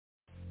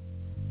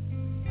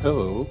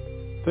Hello,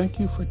 thank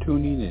you for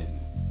tuning in.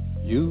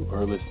 You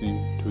are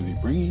listening to the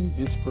Bringing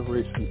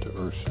Inspiration to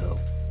Earth show.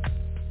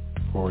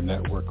 For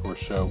network or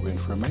show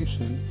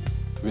information,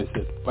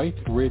 visit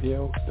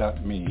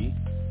biteradio.me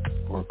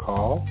or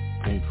call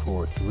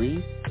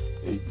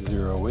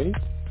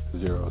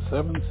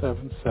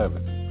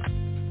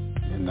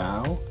 843-808-0777. And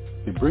now,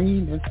 the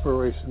Bringing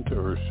Inspiration to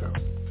Earth show.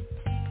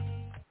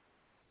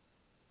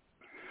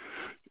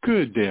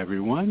 Good day,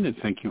 everyone, and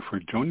thank you for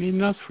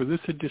joining us for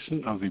this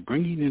edition of the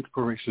Bringing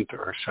Inspiration to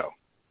Earth show.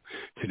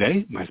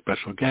 Today, my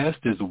special guest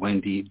is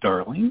Wendy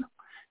Darling,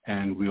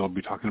 and we will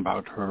be talking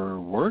about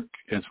her work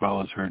as well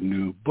as her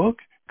new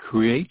book,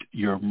 Create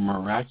Your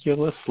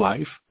Miraculous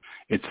Life.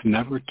 It's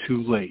Never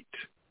Too Late.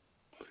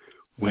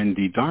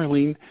 Wendy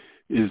Darling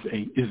is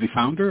the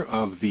founder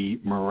of the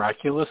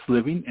Miraculous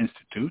Living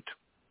Institute,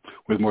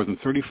 with more than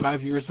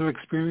 35 years of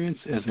experience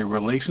as a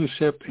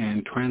relationship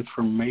and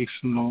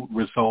transformational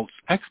results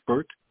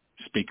expert,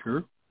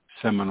 speaker,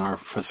 seminar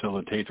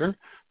facilitator,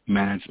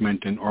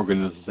 management and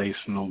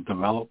organizational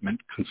development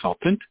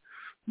consultant,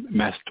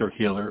 master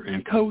healer,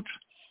 and coach.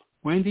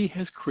 Wendy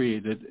has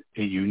created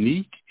a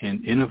unique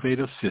and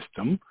innovative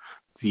system,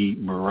 the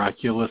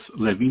Miraculous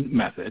Living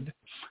Method,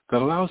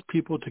 that allows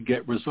people to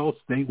get results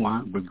they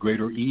want with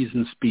greater ease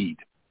and speed.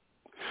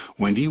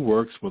 Wendy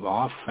works with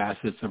all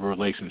facets of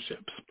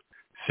relationships: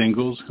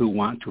 singles who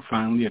want to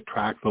finally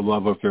attract the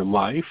love of their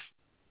life,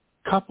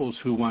 couples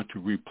who want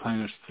to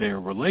replenish their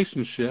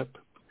relationship,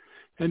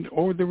 and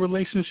the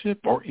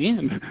relationship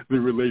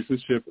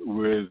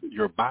with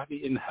your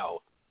body and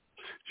health.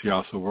 She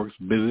also works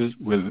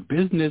with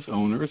business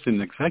owners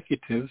and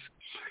executives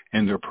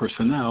and their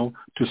personnel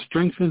to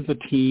strengthen the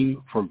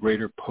team for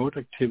greater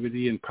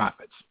productivity and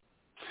profits.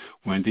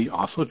 Wendy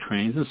also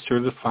trains and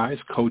certifies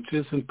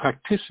coaches and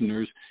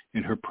practitioners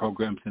in her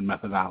programs and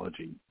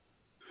methodology.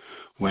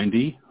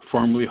 Wendy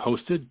formerly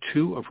hosted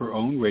 2 of her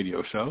own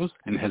radio shows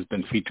and has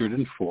been featured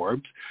in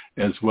Forbes,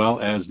 as well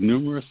as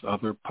numerous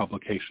other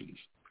publications.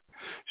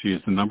 She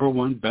is the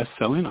 #1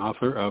 best-selling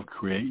author of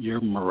Create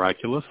Your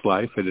Miraculous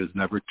Life, It Is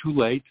Never Too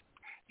Late,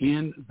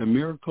 and The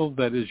Miracle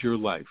That Is Your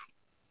Life.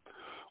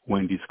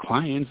 Wendy's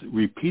clients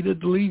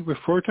repeatedly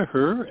refer to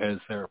her as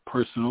their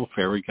personal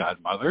fairy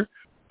godmother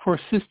for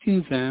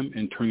assisting them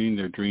in turning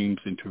their dreams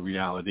into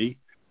reality,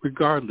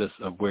 regardless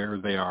of where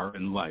they are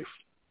in life.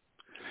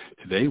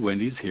 Today,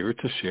 Wendy's here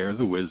to share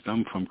the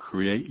wisdom from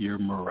Create Your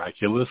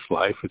Miraculous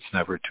Life, It's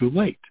Never Too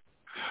Late.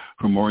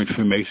 For more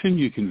information,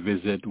 you can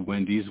visit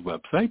Wendy's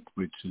website,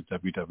 which is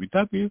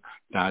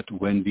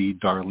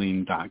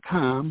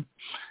www.wendydarling.com.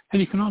 And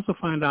you can also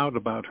find out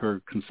about her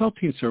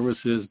consulting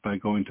services by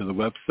going to the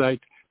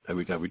website,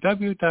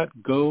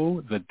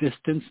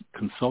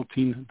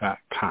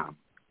 www.gothedistanceconsulting.com.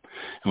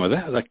 And with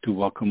that, I'd like to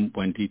welcome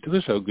Wendy to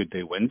the show. Good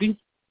day, Wendy.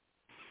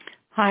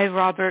 Hi,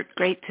 Robert.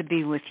 Great to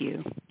be with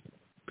you.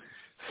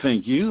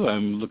 Thank you.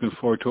 I'm looking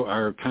forward to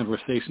our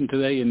conversation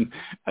today and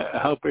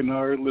helping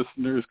our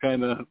listeners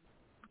kind of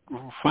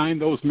find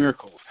those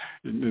miracles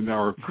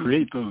or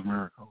create those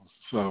miracles.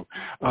 So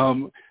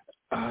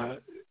I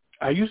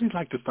usually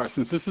like to start,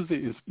 since this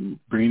is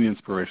bringing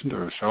inspiration to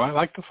our show, I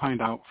like to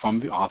find out from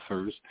the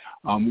authors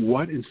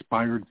what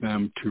inspired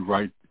them to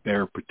write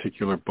their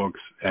particular books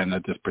and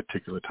at this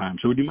particular time.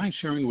 So would you mind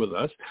sharing with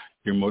us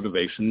your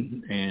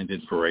motivation and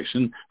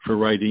inspiration for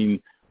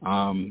writing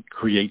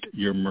Create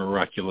Your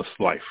Miraculous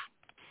Life?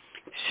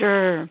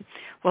 Sure.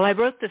 Well, I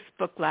wrote this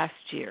book last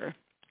year.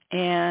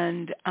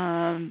 And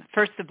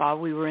first of all,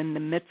 we were in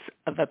the midst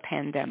of a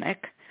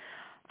pandemic,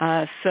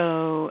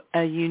 so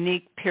a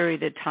unique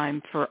period of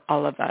time for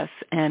all of us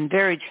and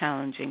very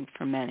challenging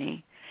for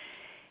many.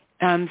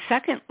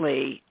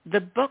 Secondly,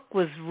 the book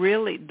was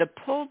really, the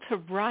pull to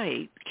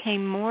write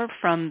came more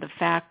from the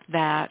fact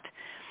that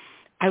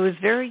I was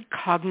very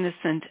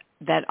cognizant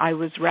that I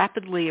was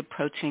rapidly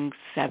approaching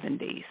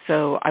 70.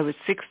 So I was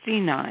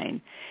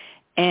 69,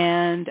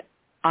 and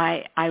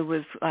I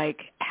was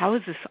like, how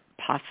is this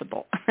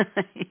possible?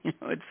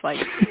 It's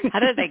like, how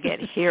did I get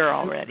here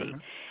already?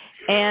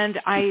 And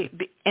I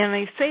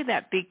say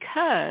that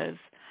because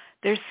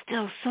there's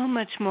still so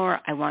much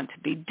more I want to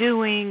be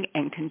doing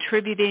and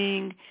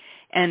contributing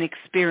and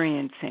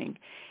experiencing.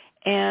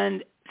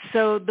 And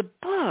so the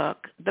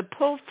book, the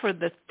pull for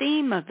the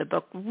theme of the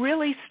book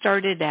really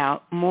started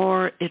out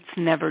more, it's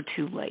never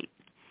too late,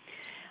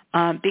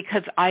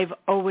 because I've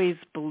always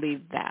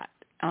believed that,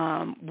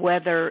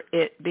 whether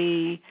it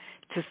be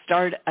to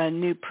start a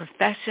new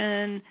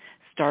profession,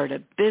 start a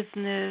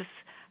business,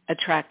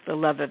 attract the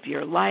love of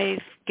your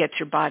life, get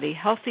your body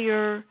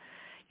healthier,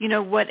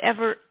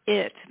 whatever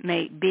it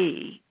may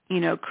be,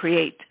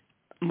 create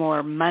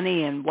more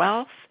money and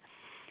wealth.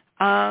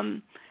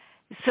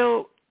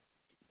 So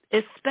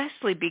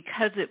especially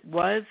because it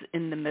was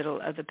in the middle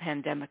of the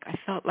pandemic, I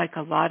felt like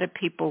a lot of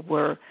people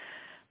were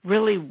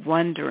really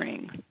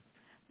wondering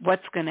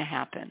what's going to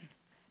happen.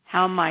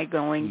 How am I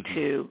going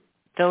to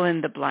fill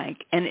in the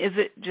blank? And is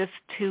it just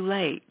too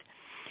late?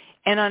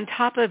 And on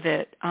top of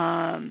it,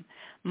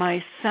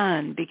 my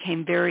son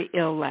became very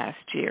ill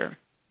last year.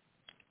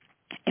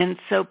 And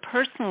so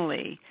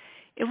personally,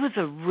 it was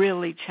a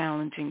really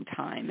challenging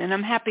time. And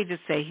I'm happy to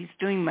say he's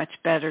doing much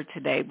better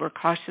today. We're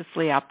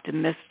cautiously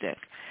optimistic.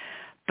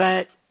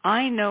 But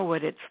I know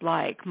what it's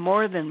like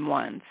more than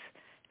once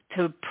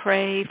to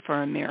pray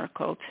for a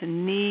miracle, to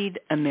need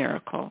a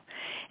miracle.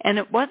 And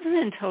it wasn't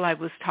until I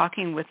was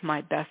talking with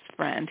my best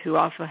friend, who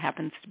also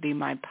happens to be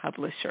my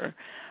publisher,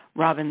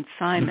 Robin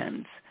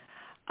Simons,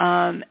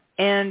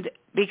 and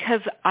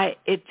because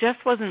it just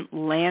wasn't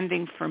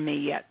landing for me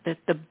yet that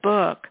the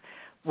book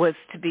was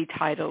to be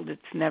titled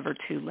It's Never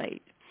Too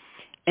Late.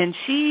 And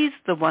she's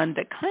the one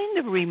that kind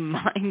of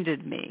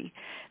reminded me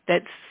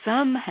that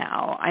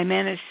somehow I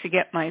managed to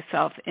get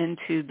myself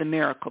into the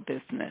miracle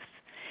business.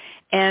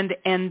 And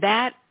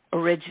that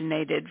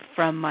originated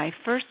from my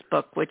first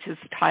book, which is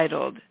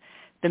titled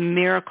The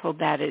Miracle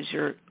That Is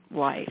Your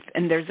Life.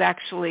 And there's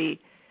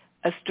actually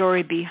a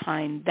story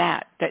behind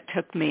that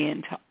took me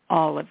into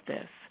all of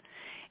this.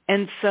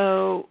 And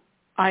so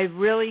I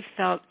really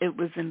felt it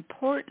was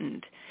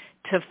important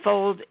to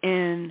fold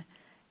in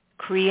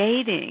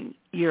creating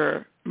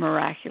your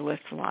miraculous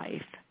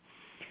life,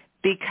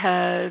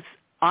 because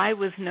I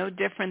was no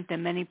different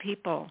than many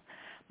people.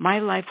 My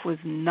life was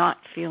not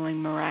feeling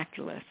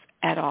miraculous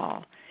at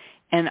all.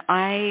 And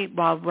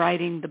while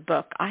writing the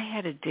book, I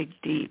had to dig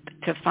deep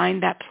to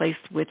find that place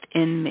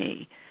within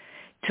me,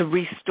 to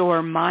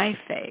restore my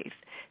faith,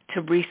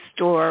 to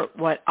restore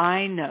what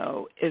I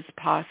know is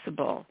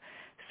possible,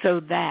 so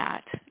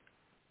that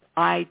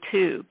I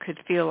too could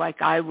feel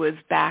like I was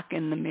back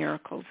in the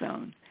miracle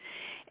zone.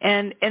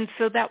 And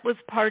so that was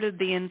part of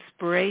the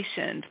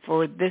inspiration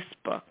for this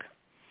book.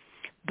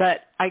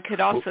 But I could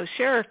also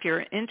share, if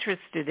you're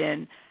interested,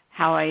 in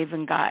how I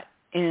even got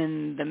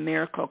in the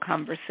miracle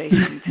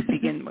conversation to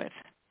begin with.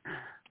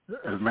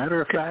 As a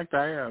matter of fact,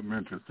 I am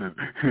interested.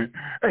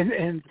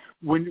 And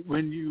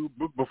when you,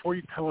 before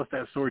you tell us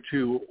that story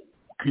too,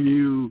 can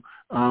you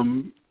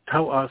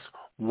tell us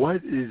what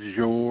is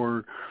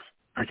your,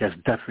 I guess,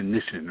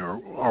 definition,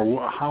 or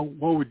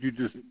what would you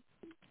just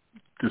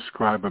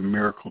describe a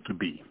miracle to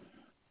be?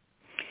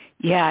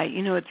 Yeah,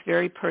 it's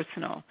very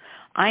personal.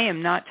 I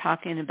am not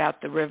talking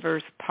about the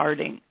rivers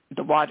parting,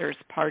 the waters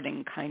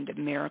parting kind of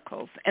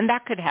miracles. And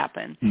that could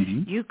happen.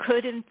 Mm-hmm. You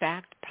could, in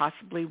fact,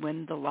 possibly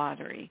win the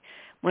lottery.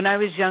 When I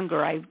was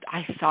younger, I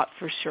thought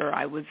for sure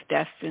I was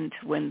destined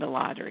to win the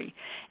lottery.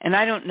 And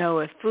I don't know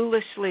if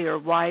foolishly or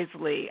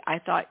wisely, I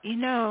thought,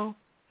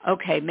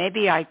 okay,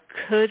 maybe I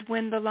could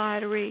win the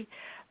lottery,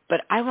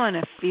 but I want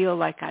to feel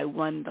like I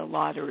won the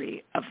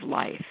lottery of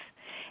life.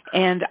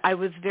 And I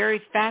was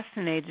very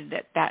fascinated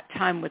at that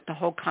time with the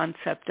whole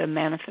concept of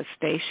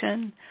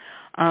manifestation.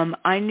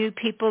 I knew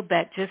people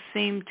that just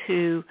seemed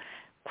to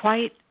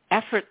quite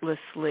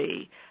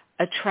effortlessly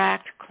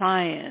attract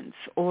clients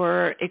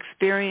or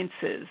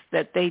experiences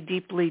that they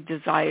deeply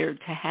desired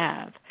to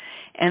have.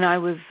 And I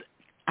was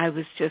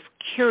just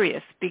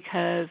curious,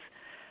 because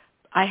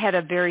I had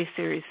a very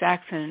serious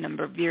accident a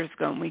number of years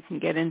ago, and we can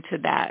get into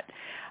that.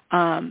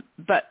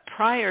 But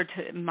prior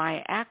to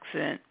my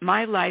accident,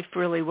 my life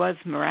really was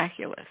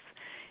miraculous.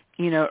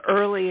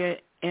 Early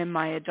in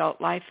my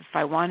adult life, if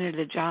I wanted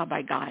a job,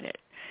 I got it.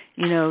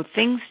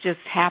 Things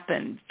just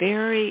happened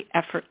very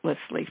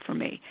effortlessly for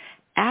me.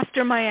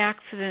 After my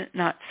accident,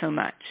 not so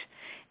much.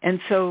 And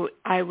so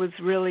I was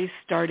really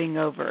starting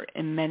over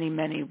in many,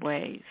 many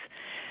ways.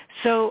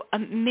 So a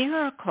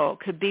miracle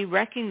could be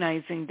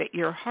recognizing that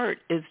your heart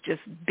is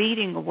just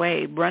beating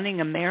away, running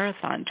a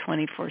marathon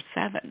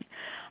 24/7.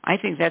 I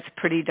think that's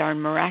pretty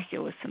darn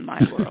miraculous in my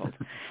world.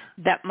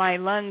 That my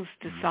lungs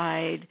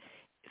decide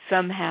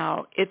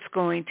somehow it's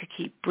going to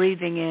keep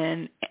breathing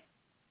in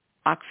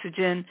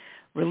oxygen,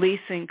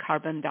 releasing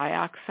carbon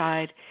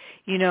dioxide.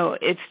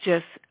 It's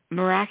just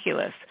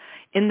miraculous.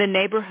 In the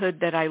neighborhood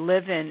that I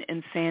live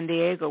in San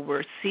Diego,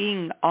 we're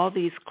seeing all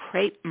these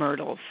crepe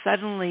myrtles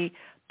suddenly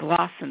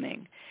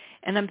blossoming.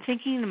 And I'm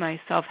thinking to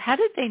myself, how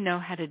did they know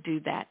how to do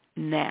that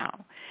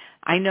now?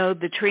 I know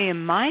the tree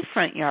in my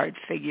front yard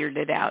figured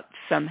it out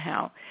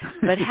somehow.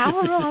 But how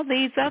are all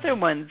these other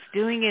ones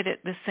doing it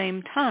at the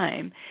same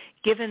time,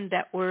 given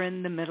that we're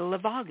in the middle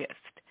of August?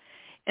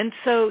 And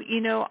so,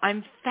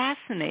 I'm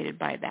fascinated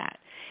by that.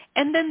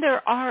 And then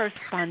there are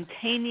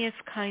spontaneous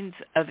kinds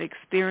of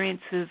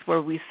experiences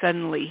where we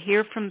suddenly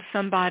hear from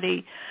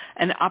somebody,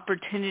 an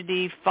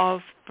opportunity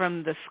falls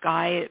from the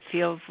sky, it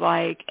feels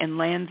like, and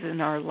lands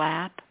in our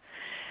lap.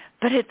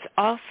 But it's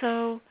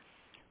also,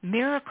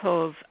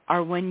 miracles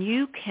are when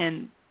you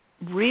can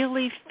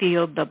really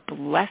feel the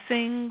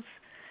blessings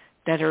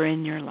that are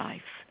in your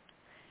life.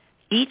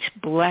 Each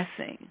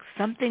blessing,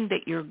 something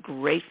that you're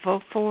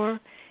grateful for,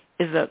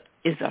 is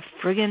a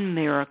friggin'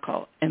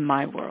 miracle in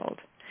my world.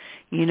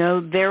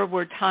 There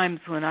were times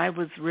when I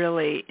was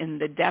really in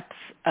the depths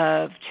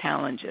of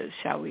challenges,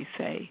 shall we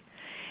say,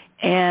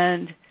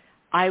 and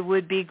I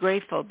would be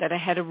grateful that I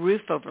had a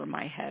roof over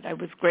my head. I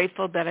was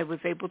grateful that I was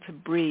able to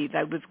breathe.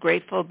 I was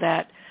grateful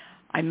that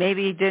I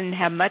maybe didn't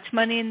have much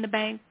money in the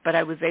bank, but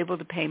I was able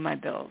to pay my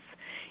bills.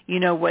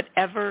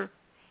 Whatever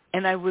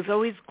And I was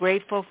always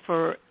grateful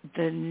for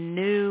the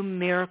new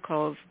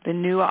miracles, the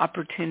new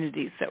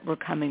opportunities that were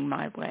coming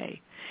my way.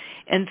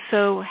 And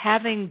so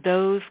having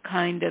those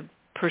kind of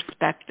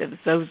perspectives,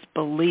 those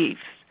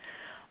beliefs,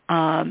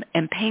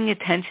 and paying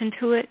attention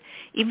to it,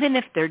 even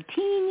if they're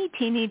teeny,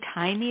 teeny,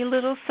 tiny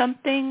little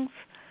somethings,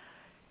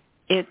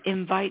 it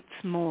invites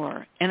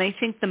more. And I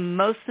think the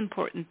most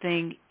important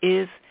thing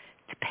is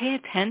to pay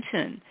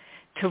attention,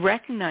 to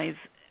recognize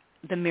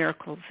the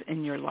miracles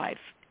in your life.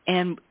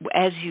 And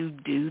as you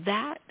do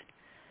that,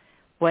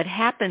 what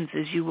happens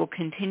is you will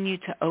continue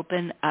to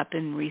open up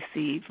and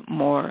receive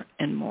more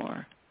and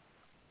more.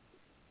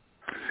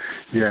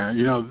 Yeah,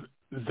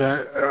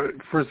 that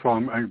first of all,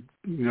 I'm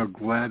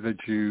glad that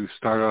you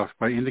start off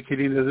by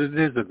indicating that it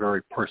is a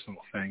very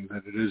personal thing,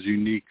 that it is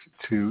unique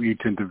to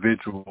each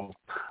individual,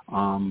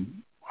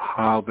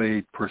 how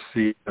they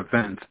perceive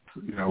events,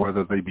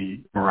 whether they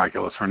be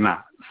miraculous or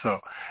not. So,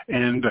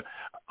 and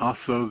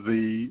also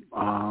the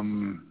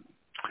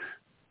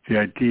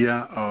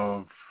idea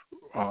of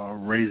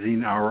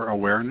raising our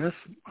awareness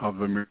of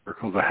the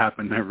miracles that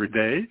happen every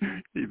day,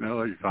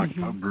 like you talked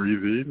about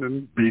breathing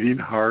and beating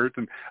heart.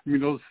 And I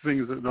mean, those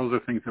are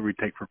things that we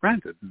take for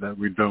granted, that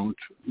we don't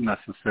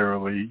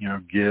necessarily,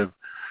 give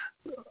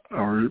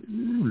or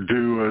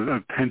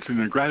do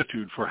attention and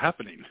gratitude for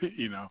happening,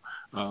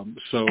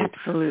 So,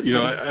 absolutely.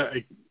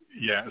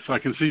 So I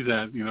can see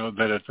that,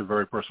 that it's a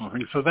very personal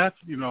thing. So that's,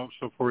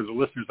 so for the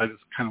listeners, I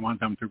just kind of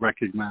want them to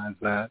recognize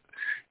that,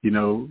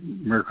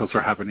 miracles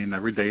are happening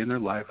every day in their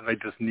life, and that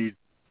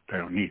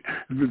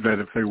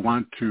if they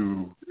want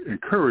to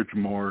encourage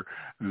more,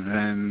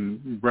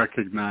 then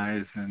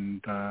recognize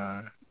and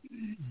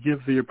give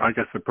the,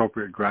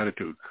 appropriate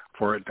gratitude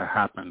for it to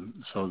happen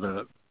so that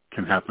it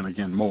can happen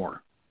again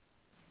more.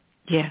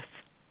 Yes,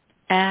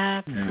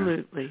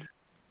 absolutely. Yeah.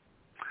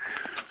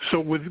 So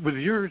with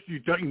yours,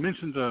 you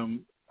mentioned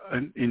an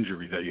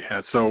injury that you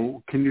had.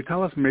 So can you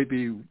tell us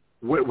maybe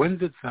when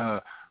did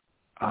the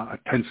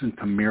attention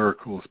to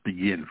miracles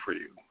begin for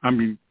you? I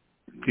mean,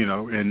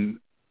 in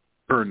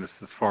earnest,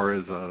 as far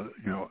as a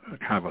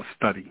kind of a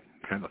study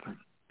kind of thing.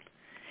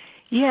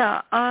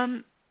 Yeah.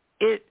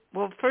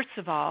 Well, first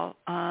of all,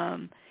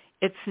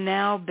 it's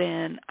now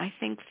been, I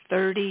think,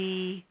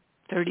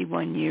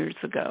 31 years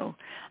ago.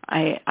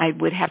 I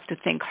would have to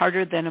think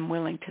harder than I'm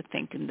willing to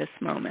think in this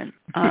moment.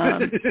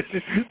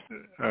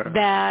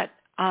 That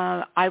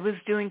I was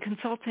doing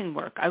consulting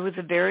work. I was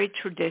a very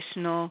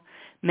traditional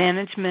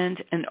management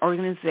and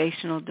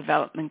organizational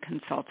development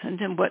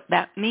consultant. And what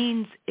that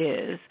means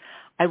is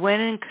I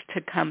went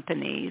into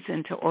companies,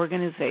 into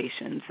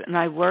organizations, and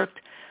I worked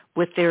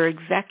with their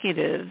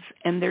executives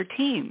and their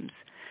teams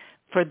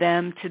for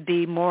them to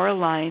be more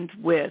aligned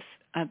with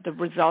the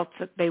results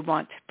that they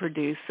want to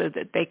produce so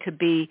that they could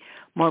be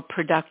more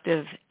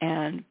productive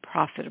and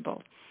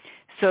profitable.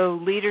 So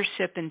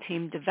leadership and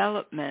team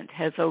development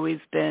has always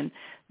been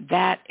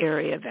that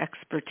area of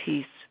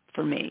expertise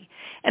for me.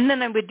 And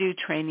then I would do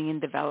training and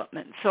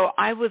development. So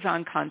I was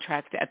on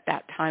contract at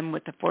that time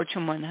with the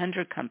Fortune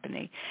 100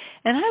 company.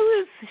 And I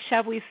was,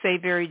 shall we say,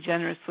 very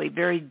generously,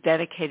 very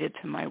dedicated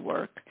to my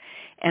work.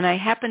 And I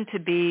happened to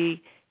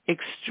be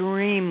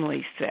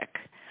extremely sick.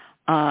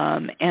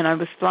 And I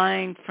was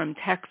flying from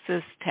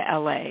Texas to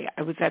L.A.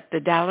 I was at the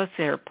Dallas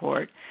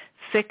airport,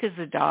 sick as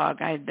a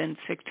dog. I had been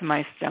sick to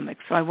my stomach.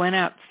 So I went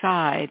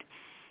outside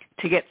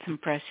to get some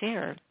fresh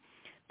air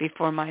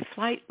before my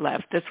flight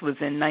left. This was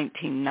in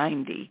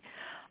 1990.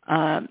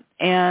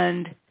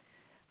 And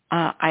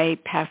I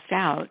passed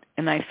out,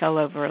 and I fell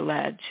over a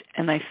ledge,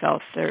 and I fell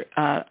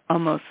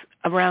almost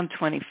around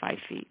 25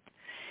 feet.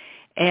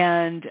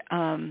 And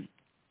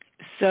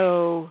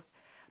so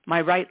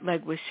my right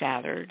leg was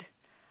shattered.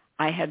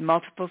 I had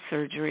multiple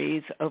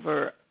surgeries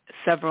over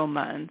several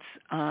months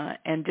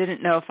and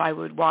didn't know if I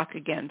would walk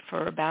again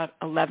for about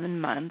 11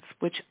 months,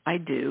 which I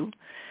do.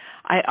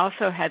 I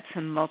also had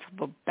some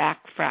multiple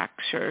back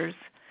fractures,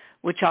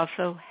 which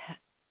also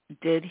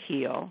did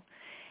heal.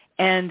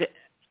 And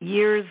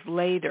years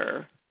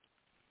later,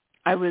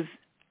 I was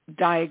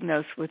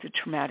diagnosed with a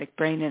traumatic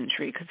brain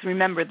injury. Because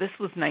remember, this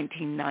was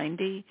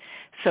 1990,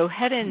 so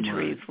head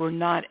injuries were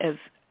not as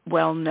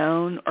well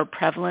known or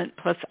prevalent.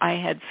 Plus, I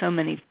had so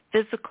many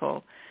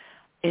physical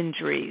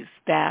injuries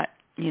that,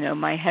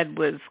 my head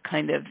was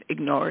kind of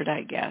ignored,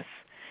 I guess.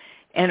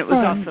 And it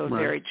was also a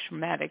very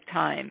traumatic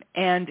time.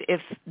 And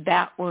if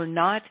that were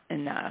not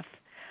enough,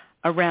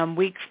 around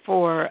week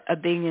 4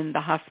 of being in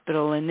the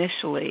hospital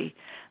initially,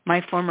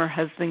 my former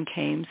husband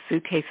came,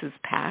 suitcases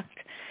packed,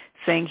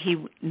 saying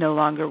he no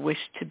longer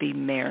wished to be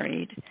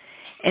married.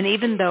 And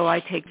even though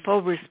I take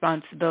full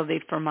responsibility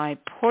for my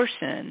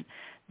portion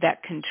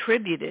that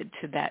contributed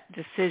to that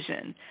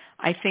decision,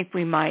 I think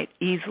we might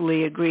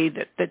easily agree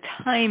that the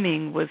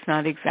timing was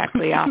not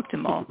exactly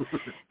optimal,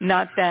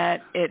 not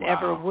that it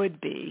ever would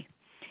be.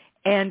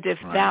 And if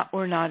that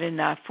were not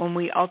enough, when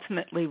we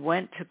ultimately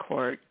went to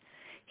court,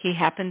 he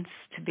happens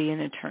to be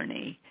an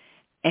attorney,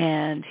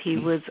 and he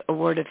was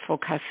awarded full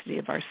custody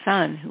of our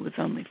son, who was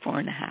only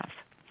 4.5.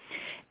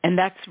 And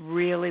that's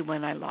really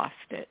when I lost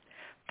it.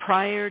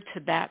 prior to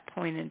that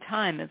point in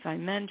time, as I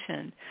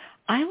mentioned,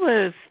 I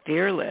was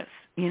fearless.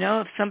 You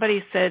know, if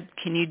somebody said,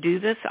 "Can you do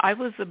this?" I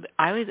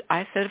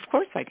said, "Of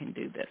course I can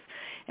do this."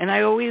 And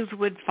I always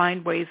would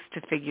find ways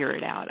to figure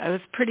it out. I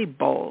was pretty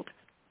bold.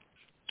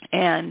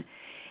 And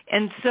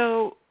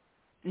so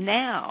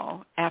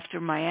now, after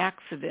my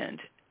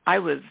accident, I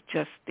was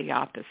just the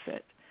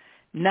opposite.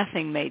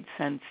 Nothing made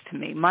sense to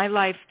me. My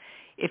life,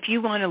 if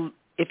you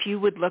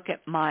would look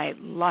at my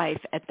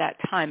life at that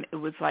time, it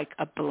was like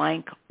a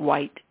blank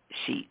white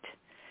sheet.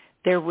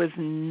 There was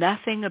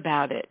nothing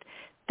about it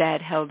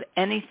that held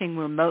anything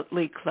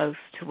remotely close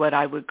to what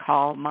I would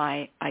call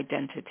my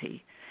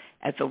identity.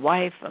 As a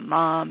wife, a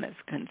mom, as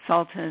a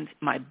consultant,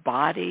 my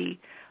body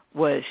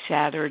was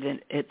shattered in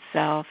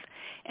itself.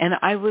 And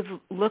I was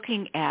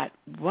looking at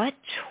what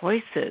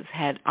choices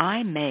had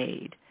I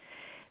made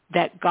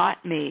that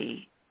got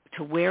me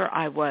to where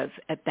I was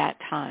at that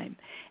time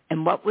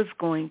and what was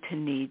going to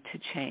need to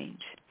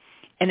change.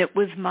 And it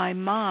was my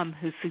mom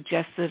who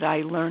suggested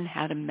I learn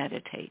how to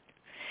meditate.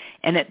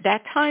 And at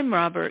that time,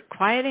 Robert,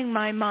 quieting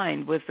my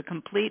mind was a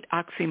complete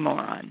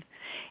oxymoron.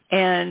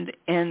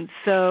 And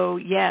so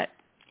yet,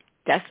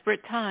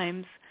 desperate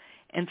times,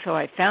 and so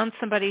I found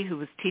somebody who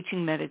was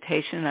teaching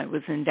meditation. I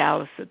was in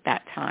Dallas at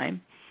that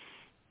time,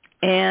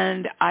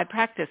 and I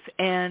practiced.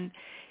 And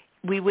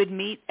we would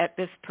meet at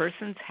this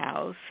person's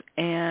house,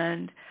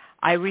 and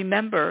I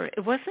remember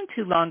it wasn't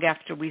too long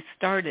after we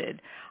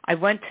started, I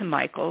went to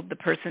Michael, the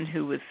person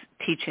who was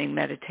teaching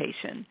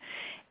meditation,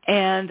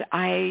 and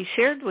I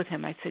shared with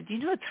him, I said, you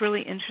know, it's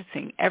really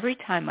interesting. Every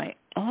time I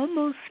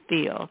almost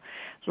feel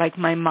like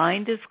my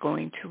mind is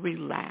going to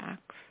relax,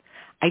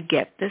 I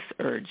get this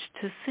urge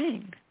to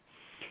sing.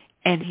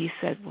 And he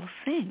said, well,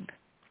 sing.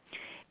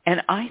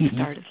 And I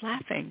started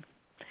laughing.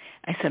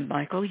 I said,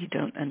 Michael, you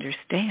don't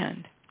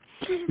understand.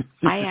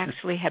 I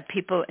actually have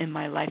people in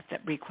my life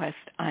that request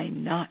I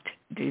not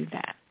do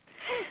that.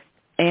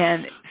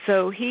 And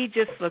so he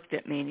just looked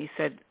at me and he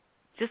said,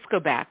 just go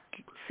back,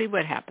 see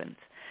what happens.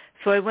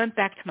 So I went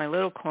back to my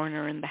little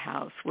corner in the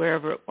house,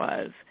 wherever it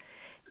was,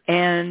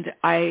 and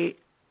I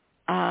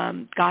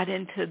got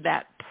into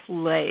that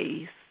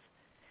place,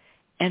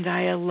 and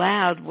I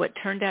allowed what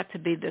turned out to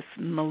be this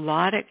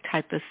melodic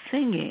type of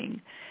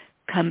singing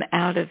come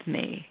out of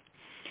me.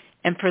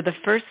 And for the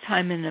first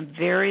time in a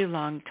very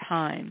long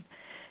time,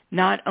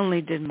 not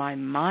only did my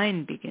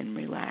mind begin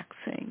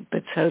relaxing,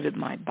 but so did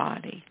my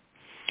body.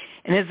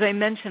 And as I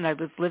mentioned, I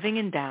was living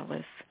in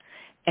Dallas,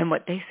 and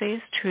what they say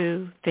is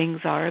true.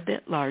 Things are a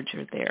bit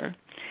larger there.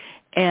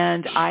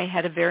 And I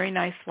had a very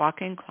nice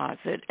walk-in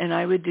closet, and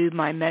I would do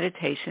my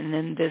meditation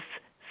and this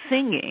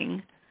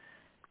singing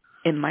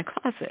in my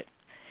closet.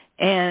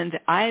 And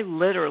I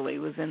literally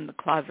was in the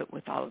closet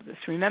with all of this.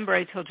 Remember,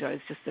 I told you I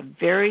was just a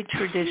very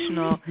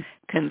traditional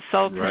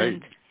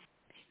consultant.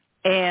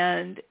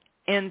 Right.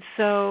 And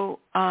so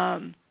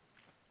I'm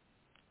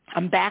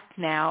back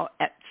now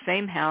at the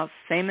same house,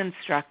 same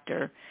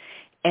instructor,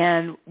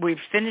 and we're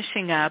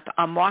finishing up.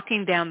 I'm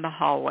walking down the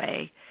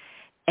hallway,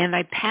 and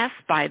I pass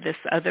by this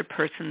other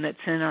person that's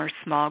in our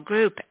small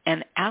group,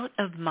 and out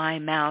of my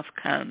mouth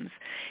comes,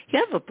 you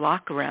have a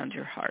block around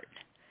your heart.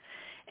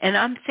 And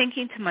I'm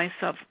thinking to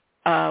myself,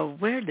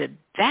 where did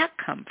that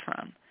come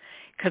from?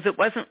 Because it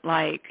wasn't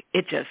like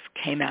it just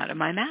came out of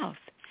my mouth.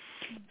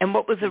 And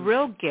what was a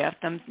real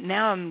gift,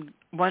 I'm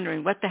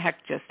wondering what the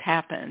heck just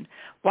happened,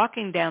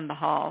 walking down the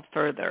hall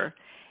further,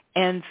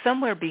 and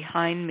somewhere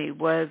behind me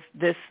was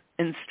this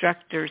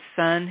instructor's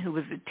son who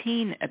was a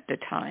teen at the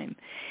time,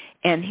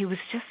 and he was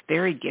just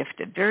very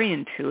gifted, very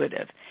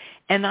intuitive.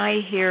 And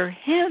I hear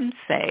him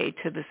say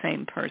to the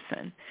same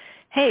person,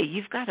 hey,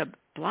 you've got a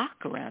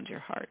block around your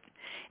heart.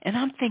 And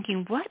I'm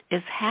thinking, what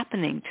is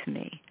happening to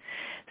me?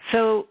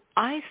 So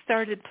I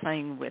started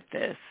playing with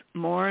this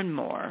more and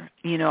more.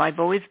 You know, I've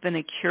always been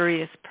a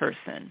curious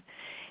person.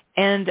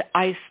 And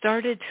I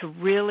started to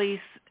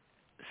really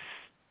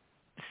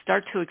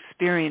start to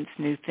experience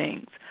new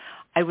things.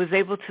 I was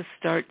able to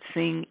start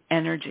seeing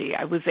energy.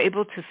 I was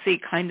able to see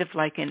kind of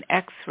like an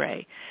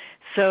X-ray.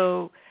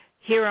 So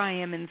here I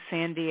am in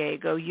San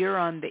Diego. You're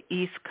on the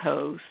East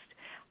Coast.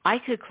 I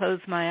could close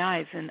my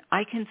eyes and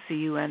I can see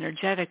you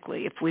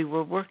energetically if we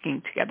were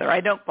working together.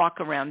 I don't walk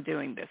around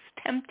doing this,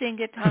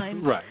 tempting at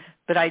times, right,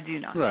 but I do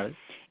not. Right.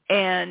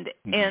 And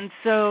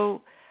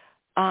so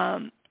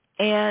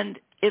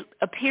it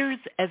appears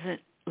as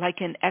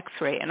like an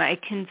X-ray, and I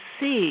can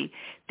see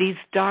these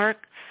dark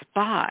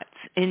spots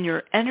in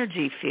your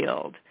energy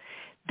field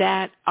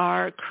that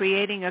are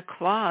creating a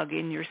clog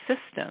in your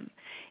system.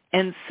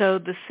 And so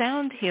the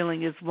sound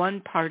healing is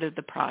one part of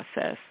the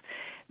process.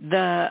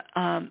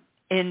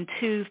 In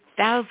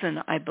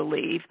 2000, I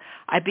believe,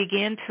 I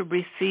began to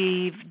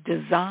receive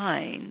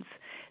designs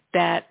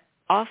that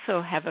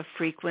also have a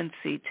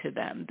frequency to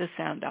them. The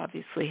sound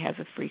obviously has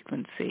a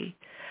frequency.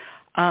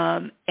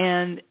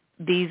 And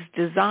these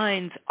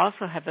designs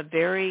also have a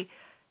very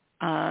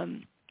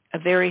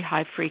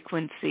high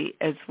frequency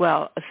as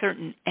well, a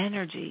certain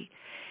energy.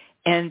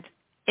 And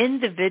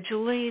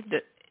individually,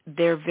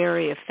 they're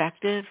very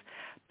effective,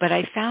 But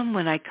I found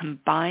when I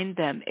combine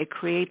them, it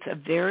creates a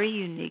very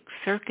unique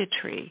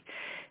circuitry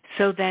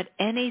so that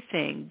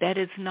anything that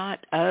is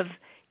not of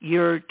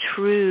your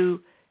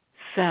true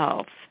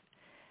self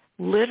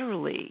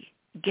literally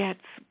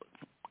gets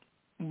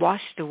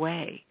washed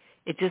away.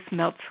 It just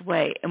melts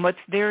away. And what's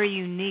very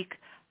unique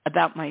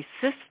about my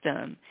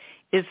system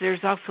is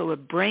there's also a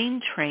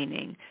brain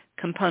training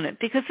component,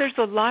 because there's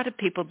a lot of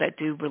people that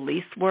do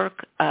release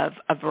work of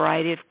a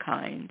variety of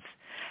kinds.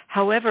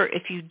 However,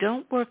 if you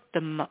don't work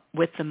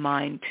with the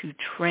mind to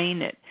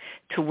train it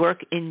to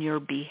work in your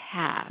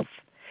behalf,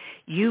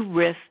 you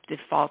risk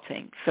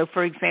defaulting. So,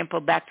 for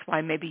example, that's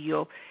why maybe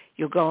you'll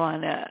go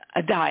on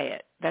a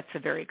diet. That's a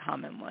very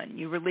common one.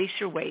 You release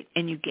your weight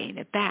and you gain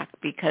it back,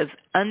 because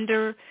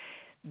under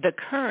the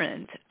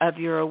current of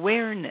your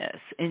awareness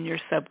in your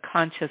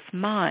subconscious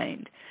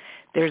mind,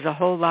 there's a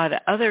whole lot of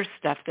other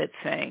stuff that's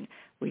saying,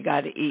 we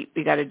got to eat,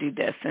 we got to do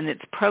this, and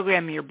it's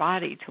programming your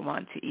body to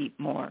want to eat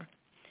more.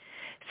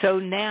 So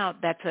now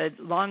that's a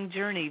long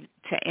journey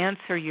to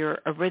answer your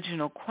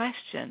original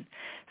question.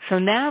 So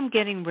now I'm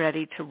getting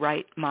ready to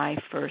write my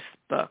first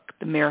book,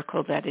 The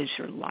Miracle That Is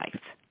Your Life.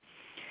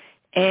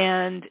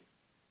 And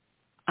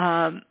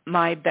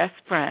my best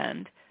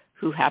friend,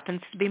 who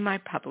happens to be my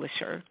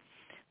publisher,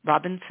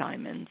 Robin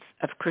Simons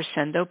of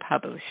Crescendo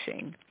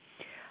Publishing,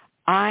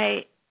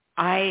 I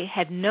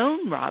had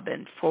known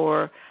Robin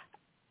for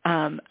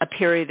a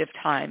period of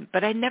time,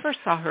 but I never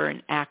saw her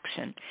in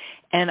action.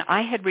 And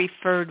I had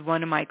referred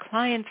one of my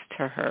clients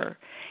to her.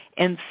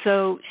 And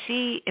so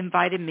she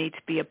invited me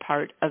to be a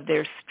part of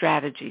their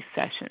strategy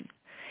session.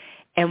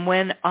 And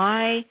when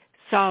I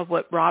saw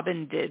what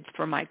Robin did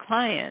for my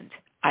client,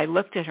 I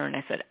looked at her and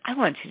I said, I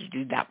want you to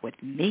do that with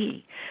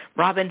me.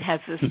 Robin has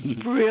this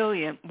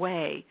brilliant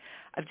way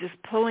of just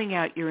pulling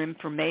out your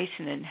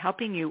information and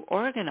helping you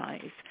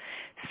organize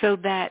so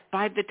that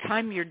by the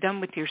time you're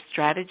done with your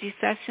strategy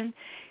session,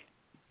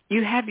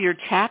 you have your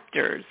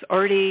chapters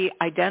already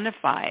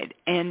identified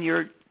and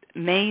your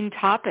main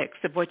topics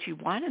of what you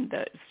want in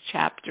those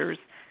chapters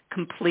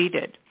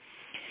completed.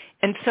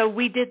 And so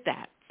we did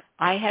that.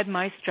 I had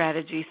my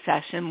strategy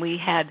session. We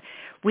had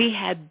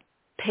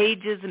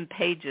pages and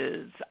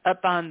pages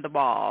up on the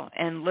wall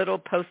and little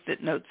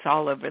Post-it notes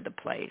all over the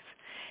place.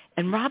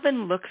 And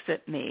Robin looks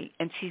at me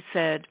and she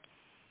said,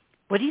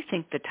 what do you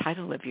think the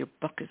title of your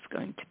book is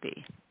going to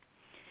be?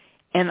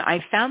 And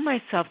I found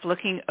myself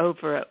looking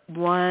over at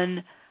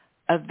one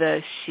of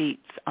the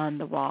sheets on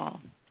the wall.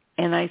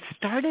 And I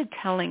started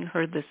telling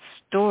her the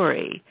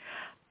story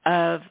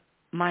of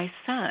my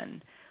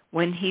son.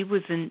 When he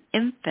was an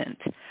infant,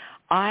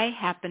 I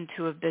happened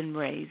to have been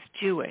raised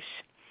Jewish.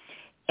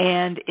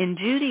 And in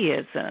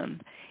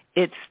Judaism,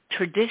 it's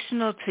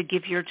traditional to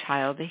give your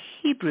child a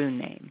Hebrew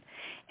name.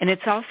 And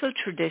it's also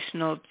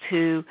traditional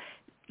to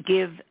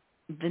give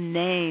the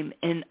name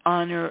in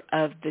honor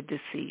of the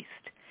deceased.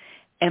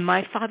 And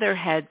my father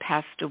had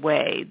passed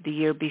away the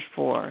year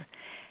before.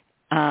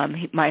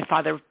 My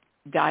father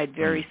died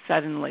very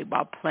suddenly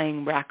while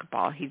playing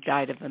racquetball. He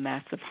died of a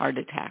massive heart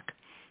attack.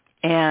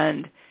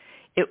 And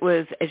it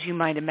was, as you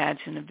might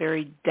imagine, a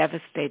very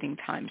devastating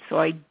time. So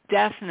I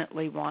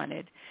definitely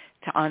wanted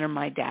to honor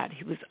my dad.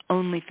 He was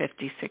only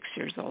 56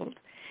 years old.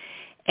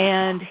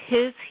 And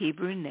his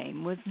Hebrew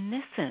name was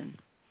Nissen.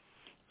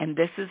 And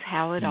this is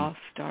how it all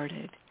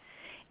started.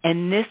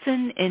 And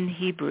Nissen in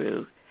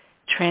Hebrew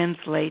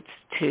translates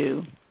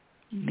to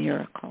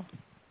miracle.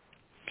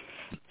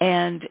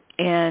 And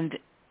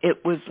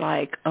it was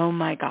like, oh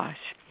my gosh.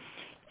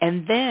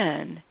 And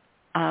then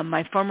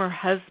my former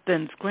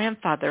husband's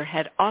grandfather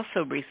had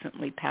also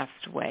recently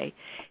passed away.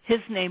 His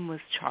name was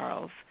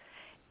Charles.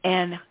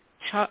 And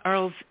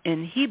Charles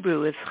in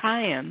Hebrew is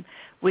Chaim,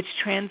 which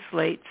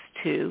translates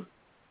to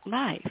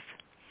life.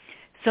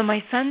 So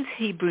my son's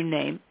Hebrew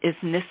name is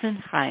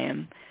Nissen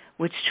Chaim,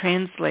 which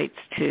translates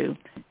to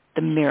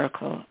the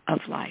miracle of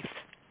life.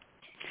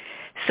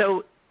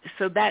 So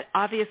that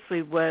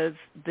obviously was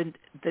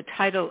the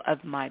title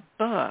of my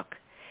book.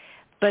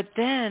 But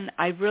then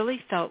I really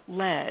felt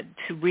led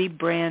to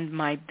rebrand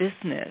my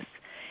business.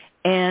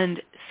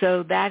 And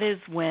so that is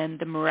when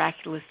the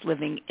Miraculous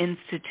Living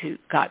Institute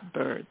got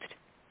birthed.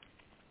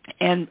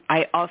 And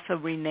I also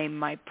renamed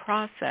my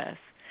process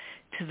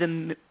to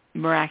the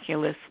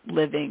Miraculous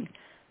Living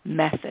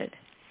Method.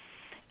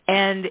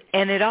 And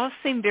it all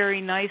seemed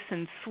very nice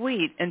and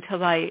sweet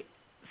until I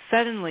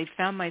suddenly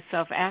found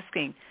myself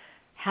asking,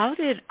 how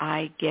did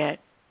I get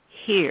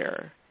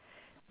here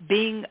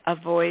being a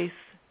voice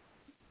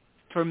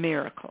for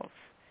miracles?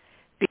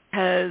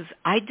 Because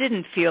I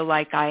didn't feel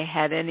like I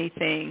had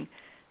anything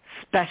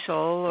special,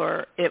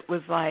 or it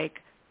was like,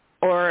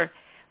 or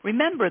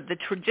remember, the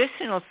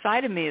traditional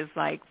side of me is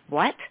like,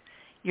 what?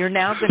 You're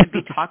now going to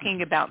be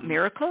talking about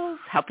miracles,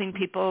 helping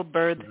people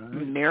birth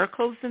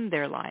miracles in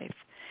their life.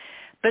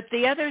 But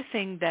the other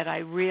thing that I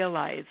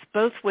realized,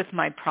 both with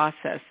my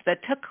process, that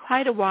took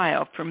quite a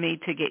while for me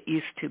to get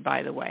used to,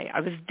 by the way. I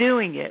was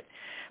doing it,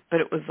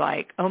 but it was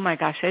like, oh my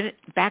gosh,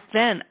 back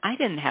then I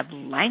didn't have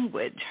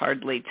language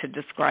hardly to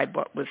describe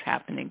what was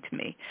happening to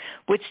me,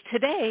 which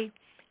today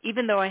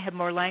even though I have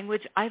more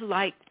language, I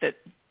like that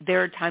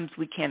there are times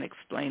we can't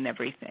explain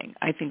everything.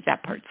 I think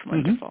that part's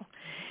wonderful.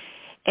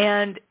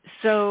 And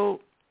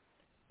so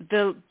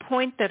the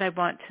point that I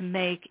want to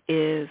make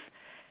is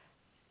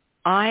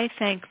I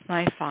thank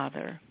my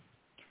Father.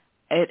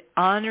 It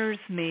honors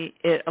me.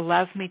 It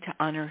allows me to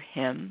honor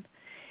him.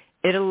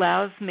 It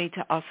allows me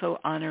to also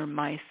honor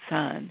my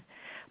son.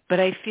 But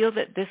I feel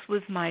that this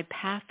was my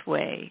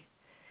pathway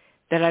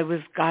that I was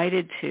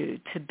guided to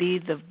be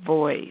the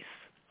voice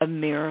of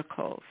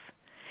miracles.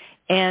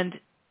 And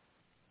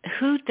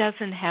who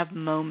doesn't have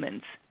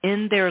moments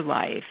in their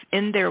life,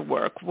 in their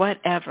work,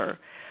 whatever,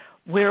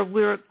 where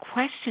we're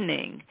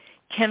questioning,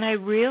 can I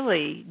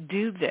really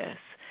do this?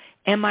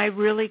 Am I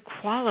really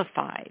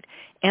qualified?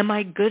 Am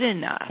I good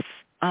enough?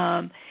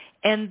 And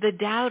the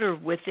doubter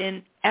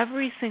within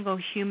every single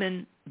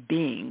human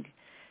being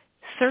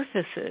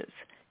surfaces.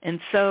 And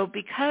so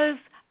because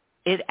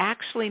it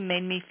actually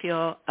made me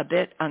feel a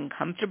bit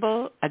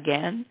uncomfortable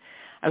again,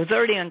 I was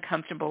already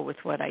uncomfortable with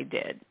what I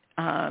did.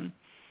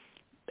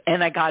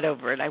 And I got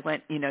over it. I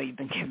went, you've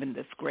been given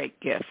this great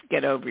gift.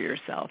 Get over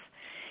yourself.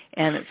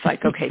 And it's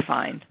like, okay,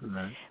 fine.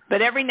 Right.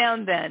 But every now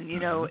and then,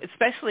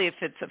 especially if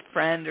it's a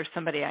friend or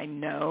somebody I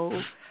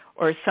know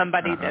or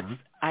somebody that's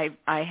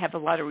I have a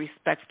lot of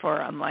respect for,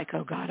 I'm like,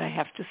 oh, God, I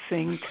have to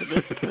sing to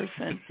this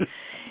person,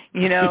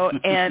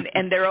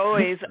 and they're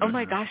always, oh,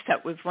 my gosh,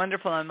 that was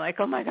wonderful. I'm like,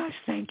 oh, my gosh,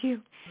 thank you.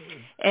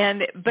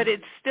 But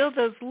it's still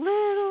those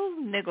little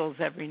niggles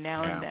every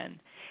now and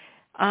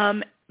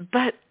then.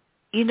 But,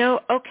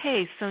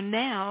 okay, so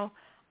now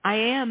I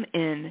am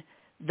in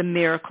the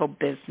miracle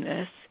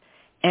business,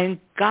 and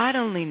God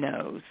only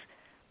knows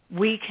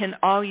we can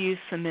all use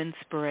some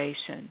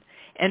inspiration.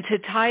 And to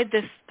tie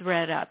this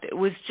thread up, it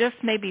was just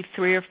maybe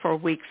 3 or 4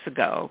 weeks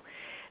ago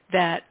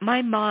that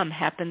my mom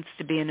happens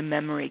to be in a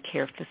memory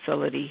care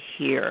facility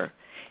here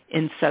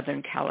in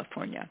Southern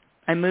California.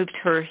 I moved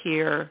her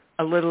here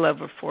a little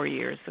over 4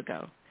 years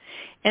ago.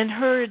 And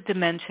her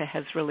dementia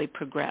has really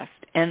progressed.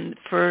 And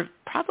for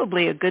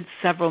probably a good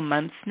several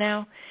months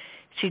now,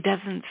 she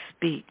doesn't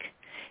speak.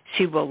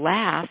 She will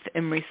laugh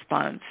in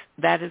response.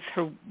 That is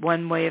her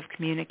one way of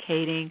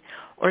communicating.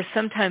 Or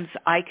sometimes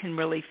I can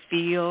really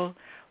feel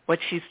what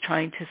she's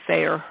trying to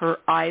say, or her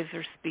eyes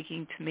are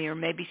speaking to me, or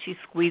maybe she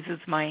squeezes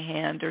my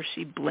hand, or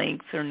she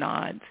blinks or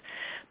nods.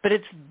 But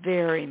it's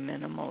very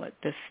minimal at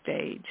this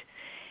stage.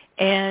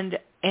 And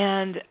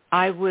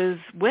I was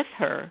with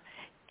her,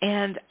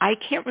 and I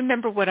can't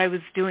remember what I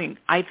was doing.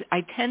 I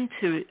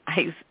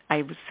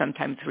would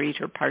sometimes read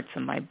her parts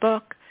of my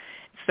book,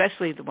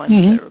 especially the ones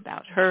that are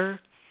about her.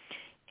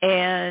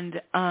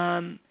 And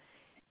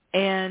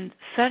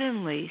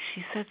suddenly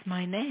she says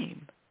my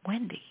name,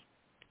 Wendy.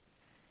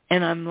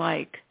 And I'm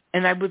like,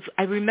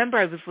 I remember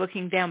I was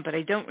looking down, but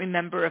I don't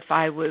remember if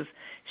I was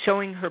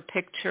showing her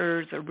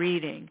pictures or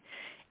reading.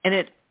 And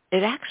it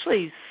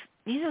actually,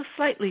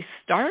 slightly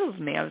startled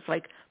me. I was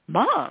like,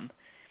 Mom.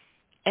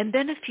 And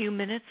then a few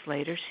minutes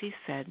later, she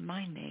said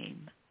my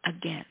name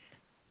again.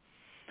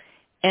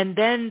 And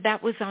then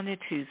that was on a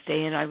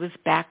Tuesday, and I was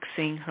back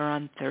seeing her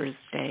on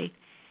Thursday.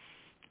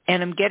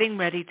 And I'm getting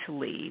ready to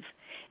leave.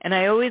 And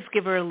I always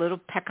give her a little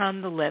peck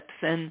on the lips,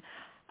 and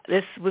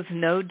this was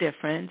no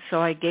different. So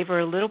I gave her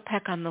a little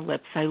peck on the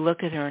lips. I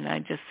look at her, and I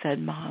just said,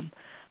 Mom,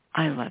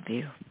 I love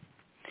you.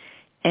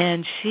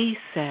 And she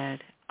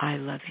said, I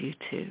love you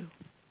too.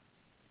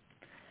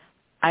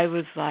 I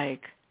was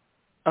like,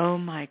 oh,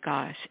 my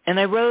gosh. And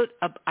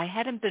I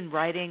hadn't been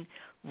writing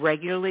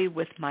regularly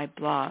with my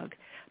blog,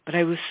 but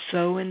I was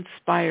so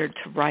inspired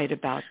to write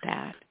about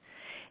that,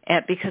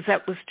 because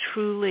that was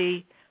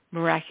truly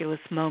miraculous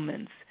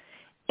moments.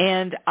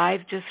 And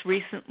I've just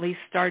recently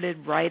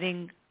started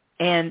writing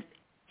and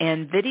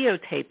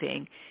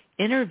videotaping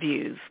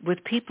interviews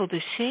with people to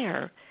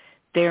share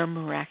their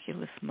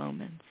miraculous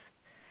moments.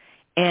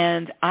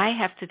 And I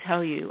have to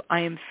tell you,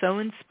 I am so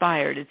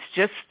inspired. It's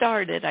just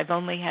started. I've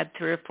only had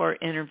 3 or 4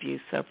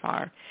 interviews so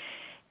far.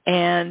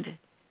 And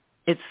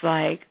it's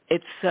like,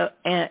 it's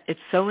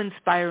so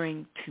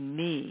inspiring to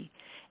me.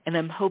 And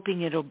I'm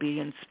hoping it'll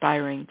be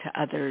inspiring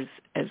to others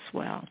as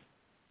well.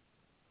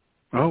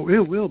 Oh,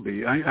 it will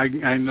be.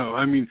 I know.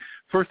 I mean,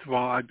 first of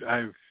all,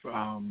 I've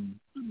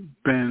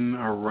been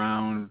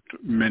around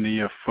many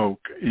of folk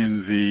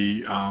in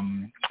the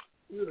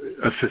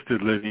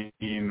assisted living,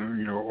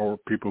 or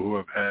people who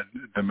have had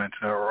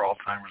dementia or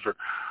Alzheimer's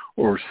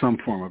or some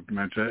form of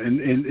dementia, and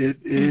it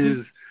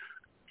is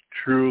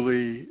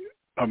truly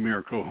a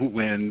miracle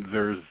when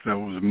there's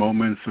those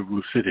moments of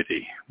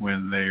lucidity,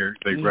 when they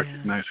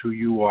recognize who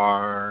you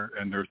are,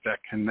 and there's that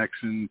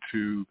connection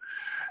to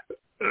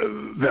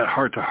that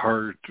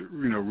heart-to-heart,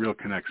 real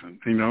connection,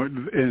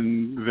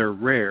 and they're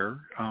rare.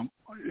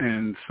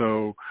 And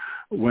so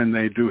when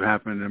they do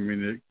happen, I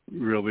mean, it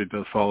really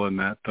does fall in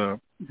that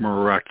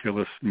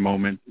miraculous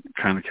moment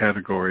kind of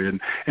category.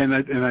 And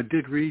I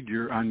did read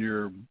on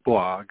your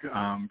blog,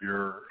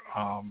 your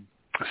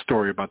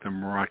story about the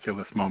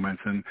miraculous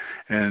moments and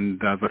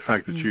the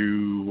fact that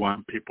you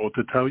want people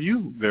to tell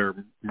you their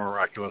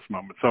miraculous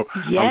moments. So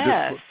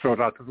I'll just throw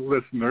it out to the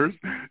listeners,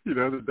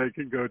 that they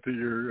can go to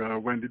your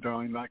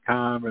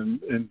wendydarling.com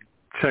and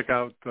check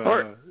out,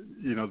 the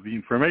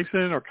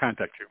information or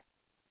contact you.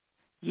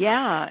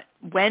 Yeah,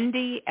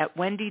 Wendy at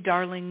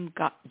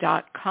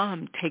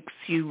wendydarling.com takes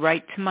you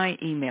right to my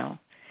email.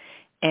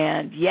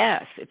 And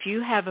yes, if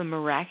you have a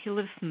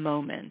miraculous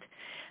moment,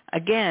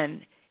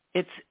 again,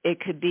 it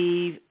could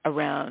be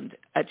around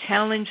a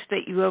challenge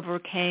that you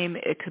overcame.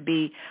 It could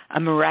be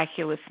a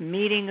miraculous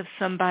meeting of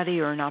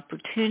somebody or an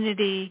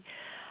opportunity.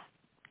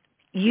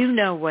 You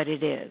know what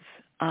it is.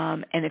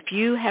 And if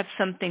you have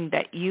something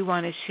that you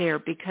want to share,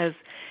 because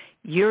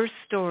your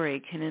story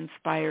can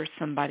inspire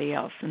somebody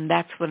else, and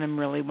that's what I'm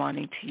really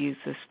wanting to use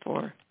this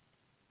for.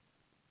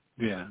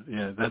 Yeah,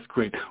 that's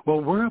great.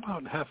 Well, we're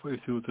about halfway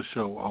through the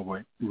show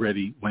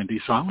already, Wendy,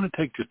 so I want to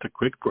take just a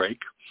quick break.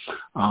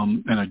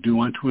 And I do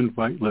want to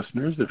invite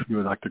listeners, if you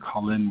would like to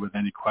call in with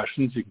any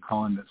questions, you can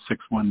call in at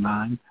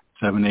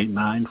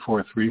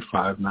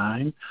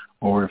 619-789-4359,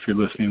 or if you're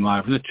listening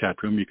live in the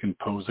chat room, you can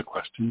pose a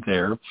question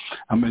there.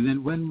 And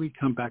then when we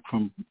come back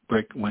from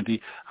break, Wendy,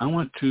 I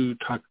want to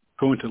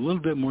go into a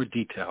little bit more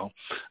detail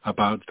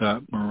about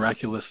the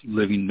miraculous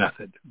living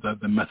method, the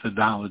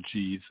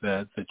methodologies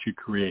that you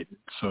created,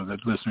 so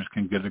that listeners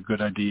can get a good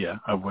idea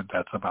of what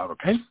that's about,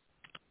 okay?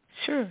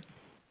 Sure.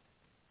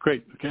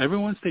 Great. Okay,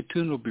 everyone stay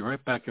tuned. We'll be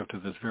right back after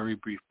this very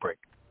brief break.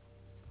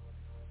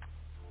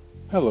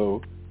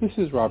 Hello, this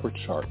is Robert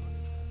Sharp.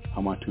 I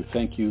want to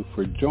thank you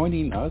for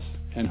joining us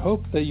and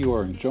hope that you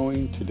are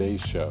enjoying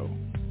today's show.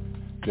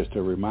 Just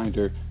a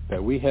reminder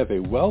that we have a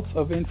wealth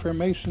of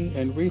information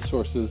and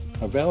resources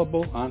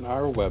available on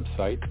our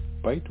website,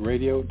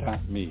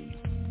 biteradio.me.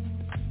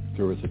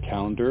 There is a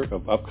calendar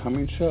of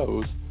upcoming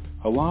shows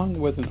along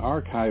with an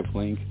archive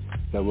link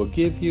that will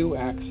give you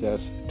access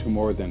to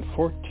more than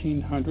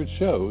 1,400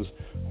 shows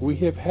we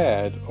have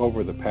had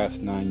over the past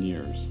 9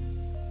 years.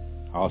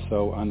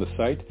 Also on the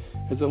site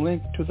is a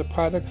link to the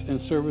products and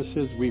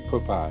services we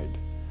provide: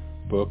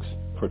 books,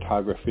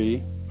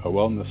 photography, a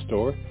wellness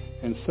store,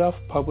 and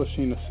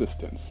self-publishing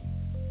assistance.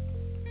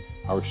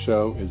 Our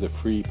show is a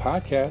free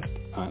podcast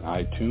on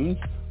iTunes,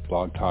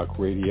 Blog Talk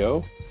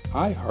Radio,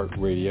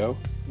 iHeartRadio,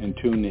 and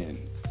TuneIn.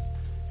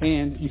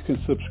 And you can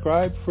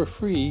subscribe for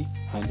free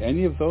on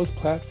any of those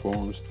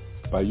platforms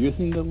by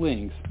using the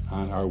links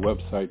on our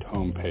website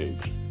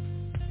homepage.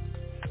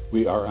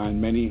 We are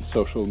on many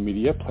social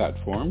media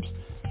platforms,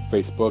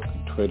 Facebook,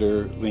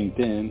 Twitter,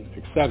 LinkedIn,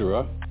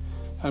 etc.,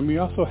 and we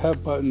also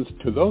have buttons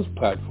to those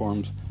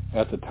platforms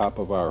at the top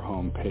of our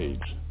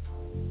homepage.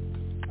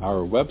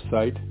 Our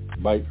website,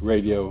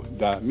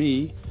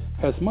 biteradio.me,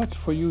 has much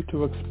for you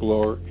to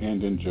explore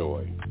and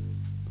enjoy.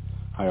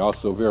 I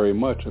also very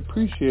much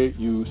appreciate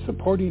you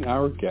supporting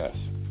our guests,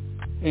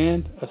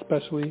 and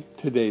especially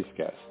today's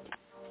guest.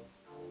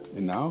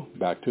 And now,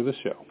 back to the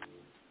show.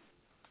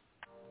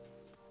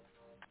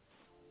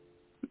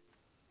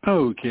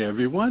 Okay,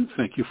 everyone.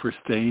 Thank you for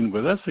staying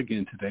with us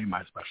again today.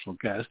 My special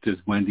guest is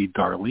Wendy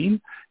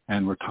Darling,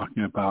 and we're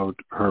talking about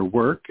her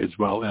work as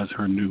well as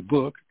her new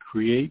book,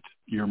 Create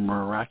Your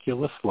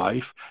Miraculous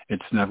Life.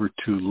 It's Never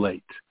Too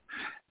Late.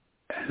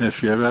 And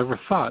if you have ever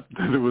thought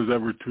that it was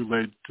ever too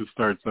late to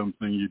start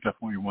something, you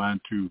definitely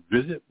want to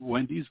visit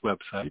Wendy's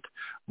website,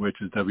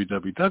 which is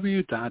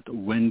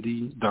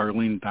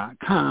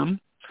www.wendydarling.com.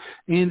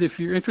 And if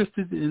you're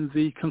interested in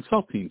the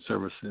consulting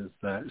services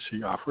that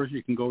she offers,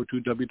 you can go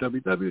to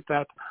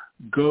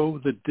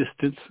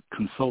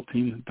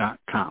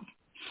www.gothedistanceconsulting.com.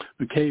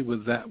 Okay,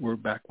 with that, we're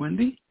back,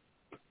 Wendy.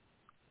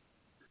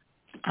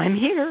 I'm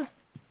here.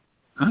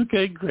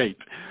 Okay, great.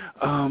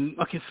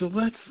 Okay, so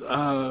let's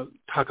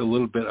talk a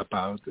little bit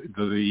about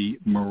the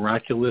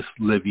miraculous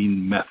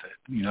living method.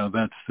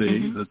 That's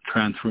the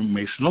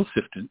transformational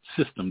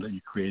system that you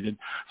created.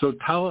 So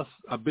tell us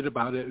a bit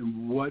about it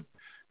and what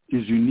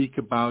is unique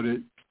about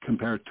it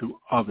compared to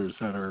others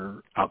that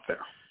are out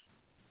there.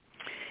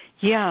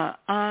 Yeah.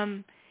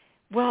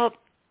 Well,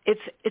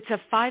 it's a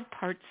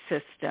 5-part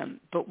system,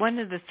 but one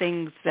of the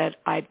things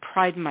that I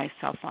pride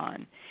myself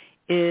on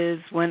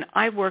is when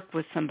I work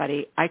with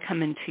somebody, I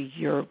come into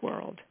your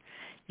world.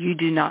 You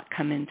do not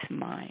come into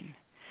mine.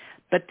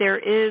 But there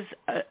is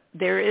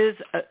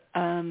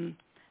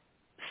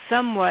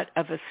somewhat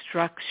of a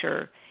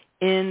structure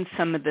in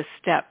some of the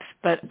steps,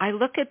 but I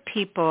look at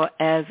people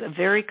as a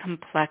very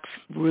complex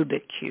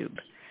Rubik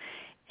Cube.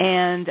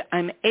 And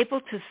I'm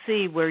able to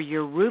see where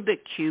your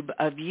Rubik Cube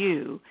of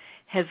you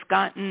has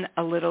gotten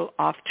a little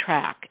off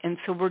track. And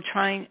so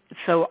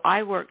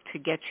I work to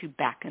get you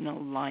back in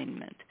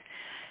alignment.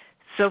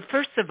 So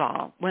first of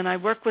all, when I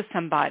work with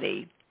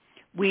somebody,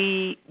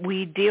 we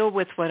deal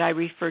with what I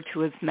refer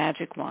to as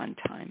magic wand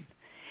time.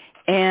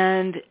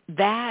 And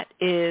that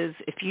is,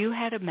 if you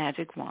had a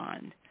magic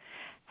wand,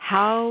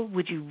 how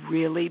would you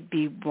really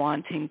be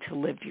wanting to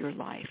live your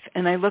life?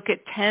 And I look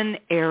at 10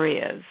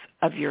 areas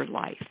of your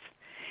life.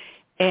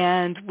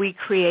 And we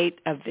create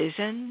a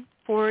vision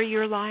for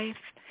your life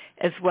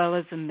as well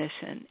as a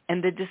mission.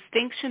 And the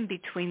distinction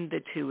between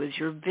the two is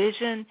your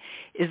vision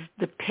is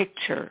the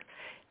picture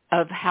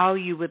of how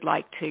you would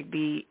like to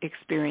be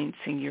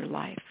experiencing your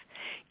life.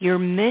 Your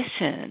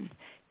mission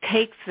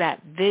takes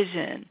that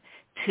vision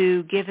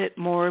to give it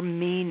more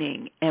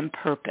meaning and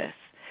purpose.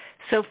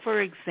 So,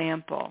 for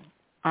example,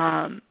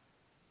 I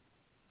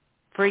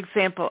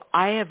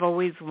have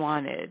always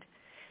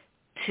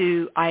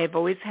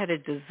had a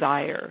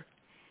desire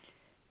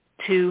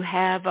to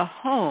have a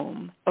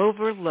home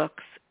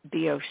overlooks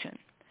the ocean.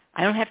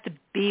 I don't have to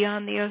be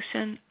on the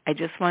ocean. I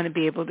just want to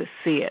be able to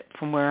see it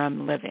from where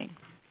I'm living.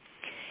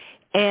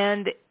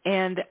 And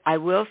I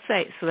will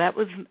say, so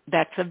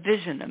that's a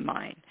vision of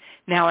mine.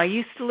 Now, I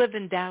used to live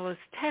in Dallas,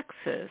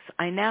 Texas.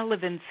 I now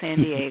live in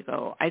San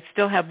Diego. I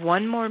still have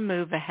one more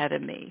move ahead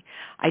of me.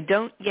 I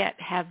don't yet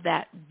have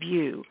that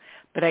view,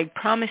 but I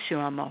promise you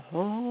I'm a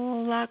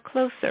whole lot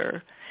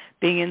closer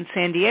being in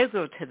San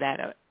Diego to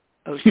that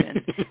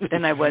ocean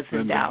than I was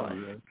in Dallas.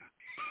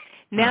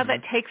 Now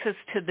that takes us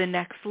to the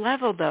next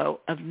level, though,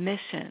 of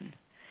mission.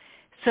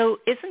 So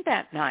isn't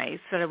that nice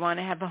that I want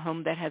to have a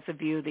home that has a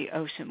view of the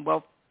ocean?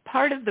 Well,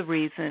 part of the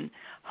reason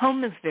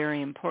home is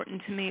very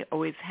important to me,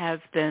 always has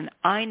been,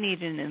 I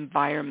need an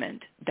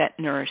environment that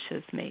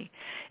nourishes me,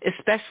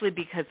 especially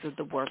because of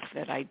the work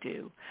that I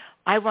do.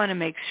 I want to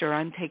make sure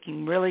I'm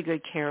taking really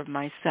good care of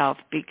myself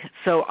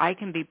so I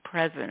can be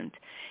present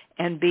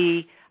and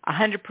be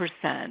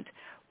 100%,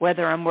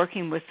 whether I'm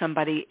working with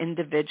somebody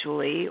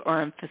individually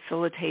or I'm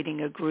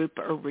facilitating a group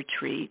or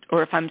retreat,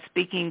 or if I'm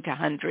speaking to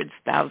hundreds,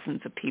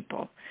 thousands of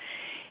people.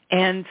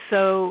 And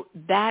so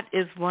that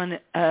is one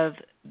of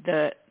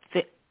the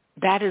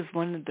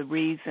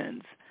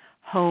reasons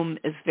home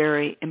is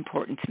very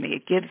important to me.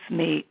 It gives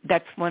me,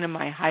 that's one of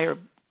my higher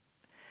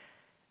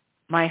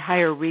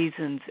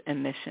reasons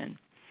and mission.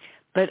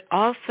 But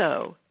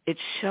also it's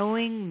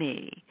showing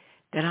me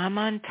that I'm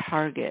on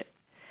target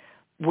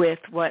with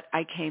what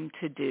I came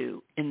to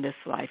do in this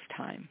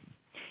lifetime.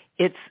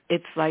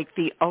 It's like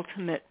the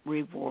ultimate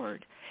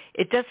reward.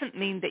 It doesn't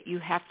mean that you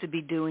have to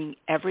be doing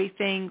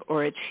everything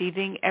or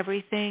achieving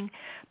everything,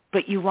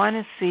 but you want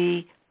to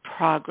see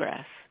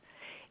progress.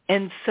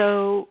 And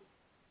so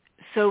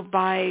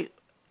by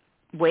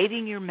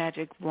waving your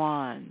magic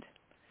wand,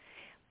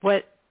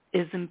 what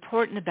is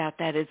important about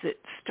that is it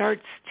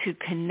starts to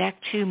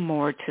connect you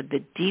more to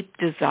the deep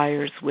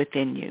desires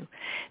within you.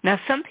 Now,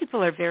 some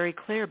people are very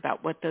clear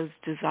about what those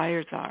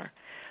desires are.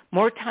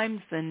 More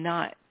times than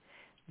not,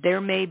 there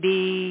may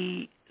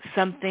be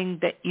something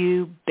that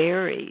you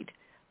buried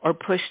or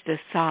pushed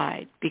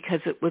aside because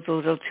it was a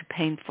little too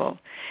painful.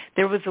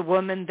 There was a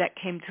woman that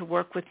came to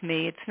work with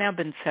me. It's now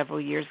been several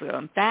years ago.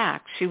 In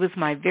fact, she was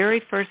my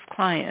very first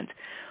client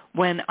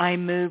when I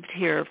moved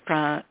here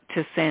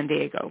to San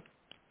Diego,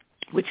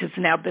 which has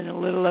now been a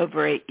little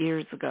over 8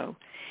 years ago.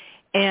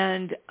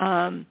 And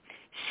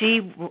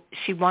she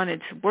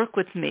wanted to work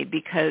with me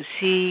because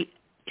she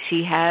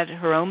had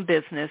her own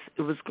business.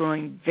 It was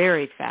growing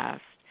very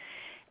fast.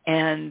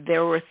 And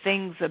there were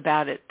things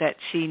about it that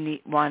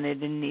she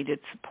wanted and needed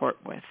support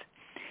with.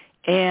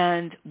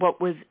 And what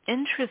was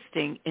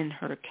interesting in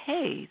her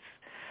case,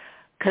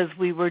 because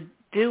we were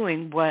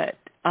doing what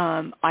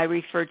I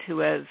refer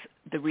to as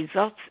the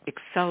results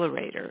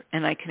accelerator,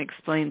 and I can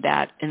explain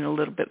that in a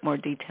little bit more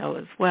detail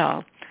as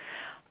well,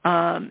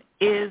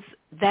 is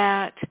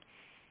that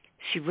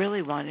she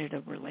really wanted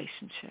a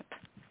relationship.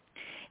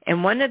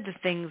 And one of the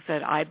things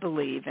that I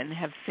believe and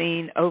have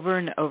seen over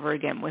and over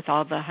again with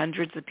all the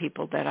hundreds of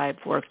people that I've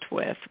worked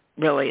with,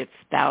 really it's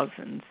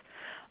thousands,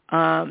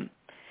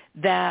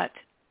 that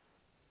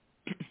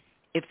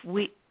if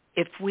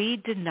we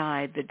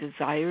deny the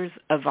desires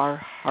of our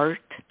heart,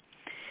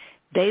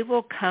 they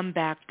will come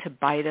back to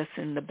bite us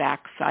in the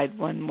backside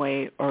one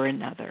way or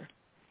another.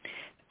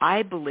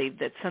 I believe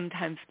that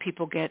sometimes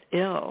people get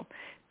ill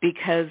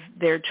because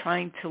they're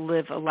trying to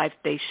live a life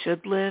they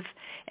should live,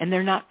 and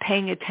they're not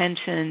paying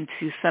attention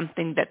to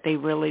something that they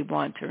really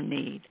want or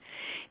need.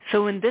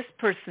 So in this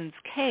person's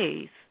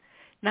case,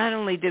 not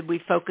only did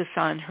we focus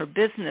on her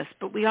business,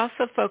 but we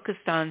also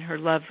focused on her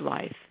love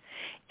life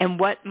and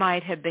what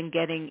might have been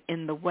getting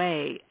in the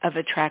way of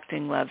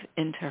attracting love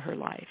into her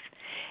life.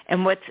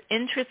 And what's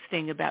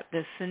interesting about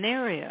this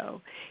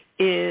scenario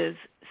is,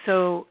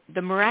 so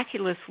the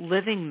Miraculous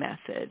Living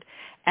Method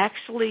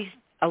actually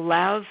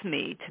allows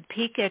me to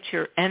peek at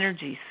your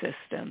energy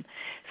system.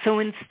 So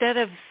instead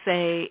of,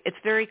 say, it's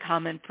very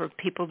common for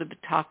people to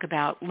talk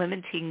about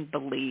limiting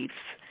beliefs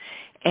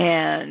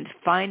and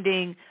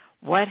finding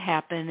what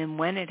happened and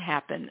when it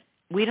happened.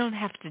 We don't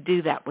have to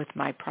do that with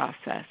my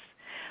process.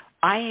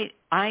 I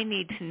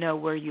need to know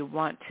where you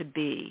want to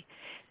be.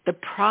 The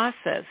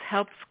process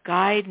helps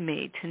guide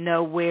me to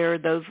know where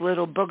those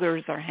little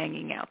boogers are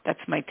hanging out. That's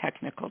my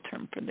technical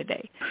term for the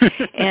day.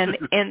 And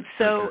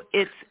so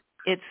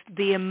it's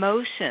the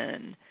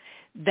emotion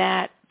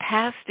that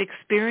past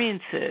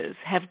experiences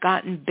have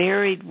gotten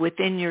buried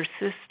within your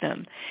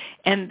system,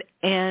 and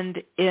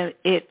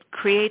it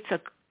creates a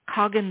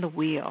cog in the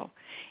wheel.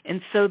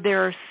 And so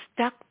there are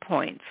stuck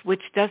points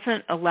which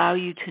doesn't allow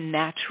you to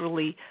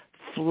naturally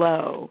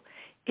flow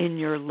in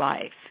your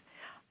life.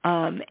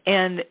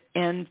 And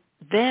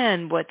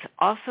then what's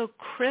also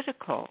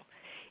critical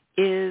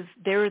is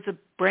there is a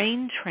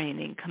brain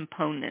training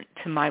component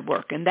to my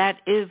work, and that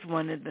is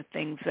one of the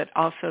things that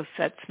also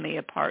sets me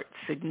apart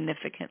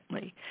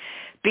significantly.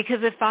 Because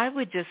if I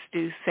would just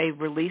do, say,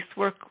 release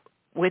work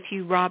with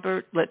you,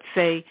 Robert, let's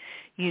say,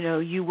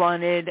 you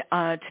wanted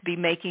to be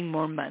making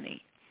more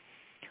money.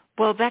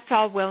 Well, that's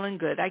all well and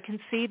good. I can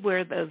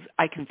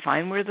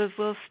find where those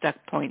little stuck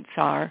points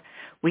are.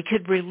 We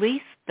could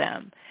release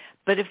them.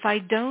 But if I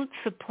don't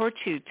support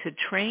you to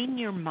train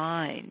your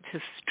mind,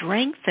 to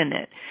strengthen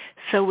it,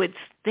 so it's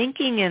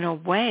thinking in a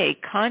way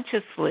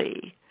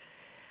consciously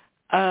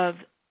of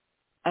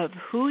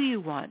who you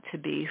want to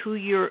be,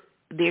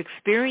 the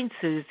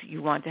experiences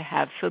you want to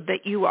have, so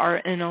that you are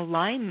in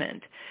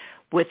alignment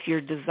with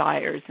your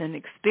desires and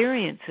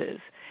experiences.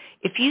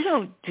 If you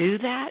don't do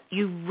that,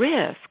 you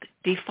risk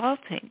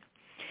defaulting.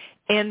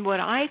 And what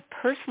I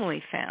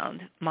personally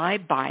found, my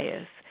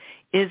bias,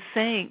 is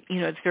saying,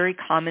 it's very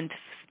common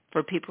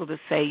for people to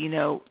say,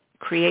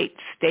 create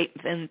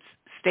statements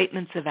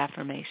of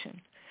affirmation.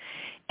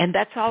 And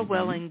that's all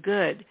well and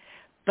good,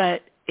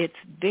 but it's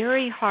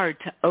very hard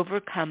to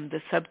overcome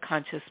the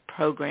subconscious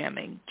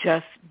programming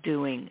just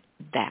doing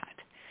that.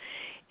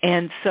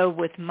 And so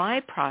with my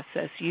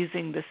process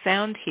using the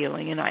sound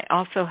healing, and I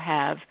also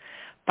have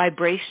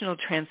vibrational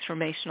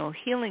transformational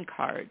healing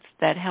cards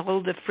that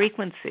hold a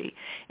frequency.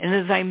 And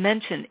as I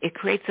mentioned, it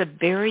creates a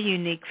very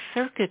unique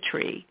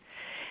circuitry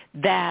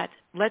that,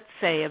 let's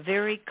say, a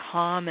very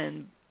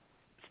common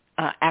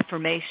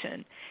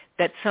affirmation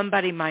that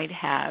somebody might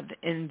have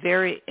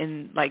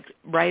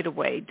right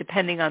away,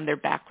 depending on their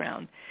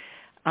background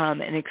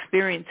and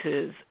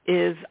experiences,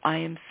 is I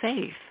am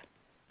safe.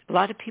 A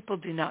lot of people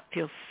do not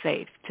feel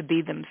safe to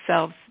be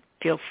themselves,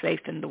 feel safe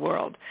in the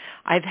world.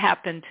 I've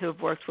happened to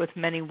have worked with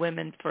many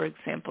women, for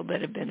example,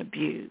 that have been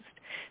abused.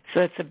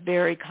 So it's a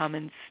very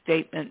common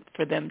statement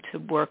for them to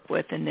work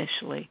with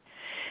initially.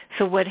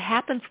 So what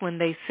happens when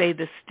they say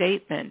the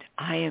statement,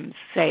 I am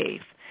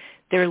safe,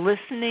 they're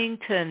listening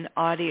to an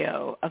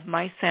audio of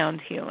my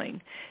sound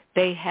healing.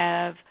 They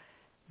have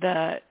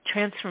the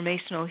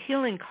transformational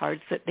healing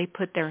cards that they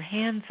put their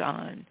hands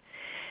on.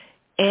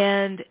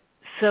 And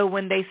so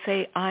when they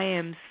say, I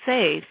am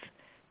safe,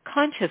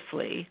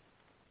 consciously,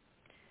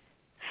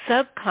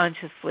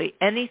 subconsciously,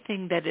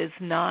 anything that is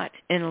not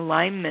in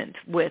alignment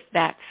with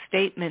that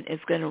statement is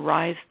going to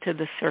rise to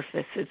the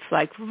surface. It's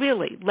like,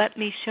 really, let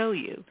me show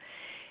you.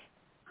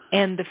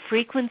 And the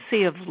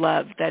frequency of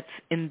love that's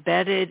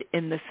embedded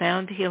in the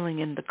sound healing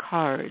in the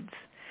cards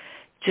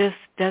just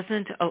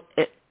doesn't,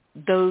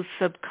 those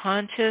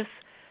subconscious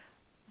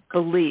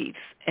beliefs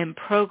and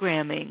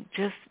programming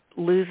just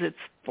lose its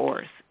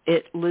force.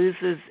 It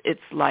loses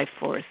its life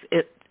force.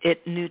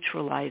 It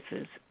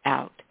neutralizes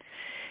out.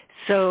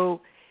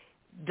 So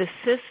the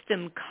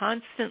system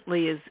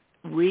constantly is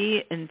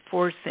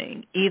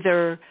reinforcing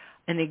either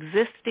an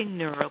existing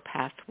neural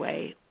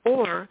pathway,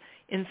 or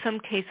in some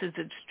cases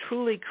it's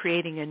truly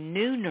creating a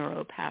new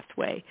neural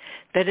pathway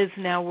that is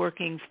now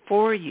working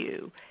for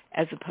you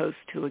as opposed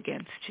to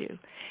against you.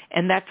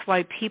 And that's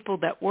why people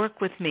that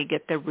work with me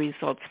get their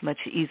results much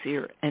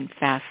easier and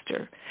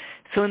faster.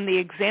 So in the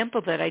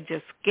example that I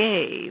just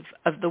gave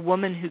of the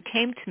woman who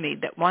came to me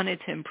that wanted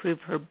to improve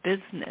her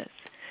business,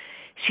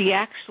 she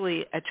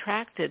actually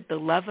attracted the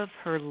love of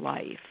her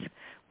life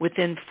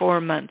within 4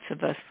 months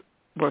of us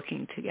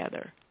working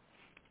together.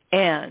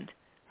 And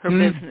her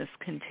business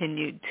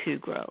continued to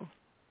grow.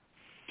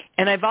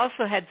 And I've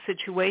also had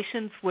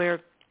situations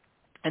where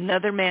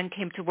another man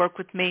came to work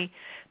with me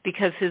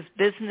because his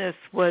business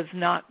was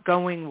not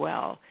going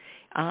well.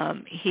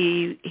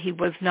 He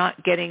was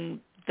not getting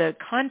the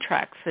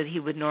contracts that he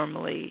would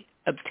normally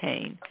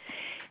obtain.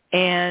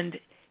 And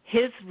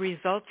his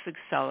results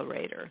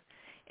accelerator,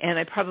 and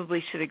I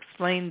probably should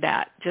explain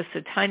that just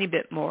a tiny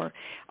bit more.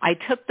 I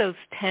took those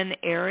 10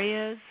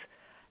 areas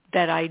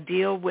that I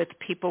deal with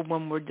people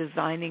when we're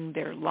designing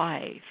their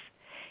life.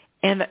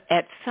 And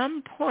at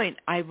some point,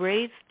 I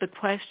raised the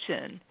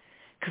question,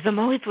 because I'm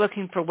always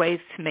looking for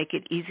ways to make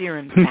it easier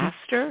and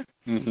faster.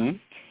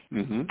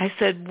 I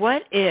said,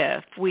 what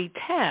if we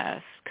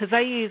test, because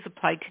I use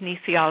applied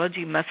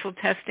kinesiology muscle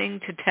testing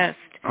to test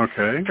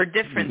for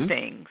different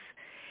things.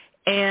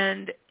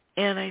 And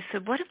I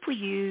said, what if we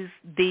use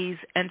these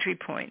entry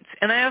points?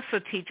 And I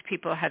also teach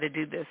people how to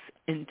do this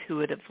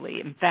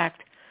intuitively. In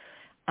fact,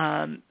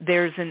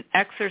 there's an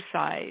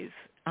exercise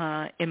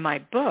in my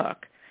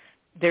book.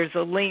 There's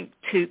a link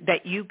to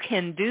that you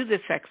can do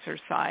this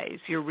exercise,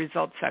 your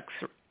results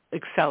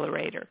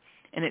accelerator,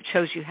 and it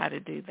shows you how to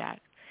do that.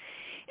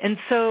 And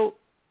so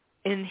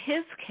in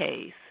his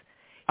case,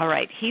 all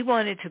right, he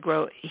wanted to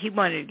grow. He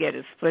wanted to get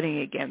his footing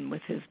again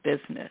with his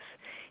business.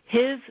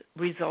 His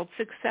results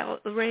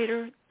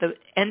accelerator, the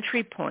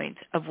entry point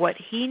of what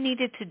he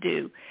needed to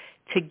do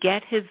to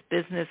get his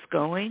business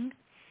going,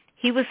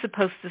 he was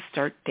supposed to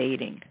start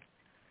dating.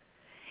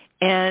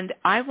 And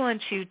I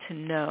want you to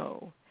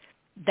know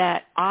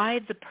that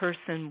I, the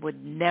person,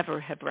 would never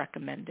have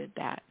recommended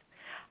that.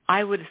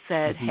 I would have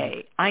said,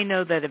 hey, I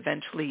know that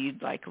eventually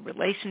you'd like a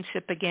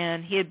relationship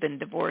again. He had been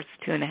divorced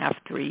 2.5,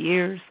 3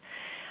 years.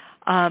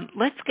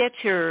 Let's get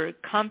your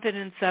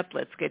confidence up.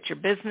 Let's get your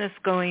business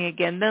going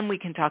again. Then we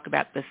can talk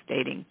about this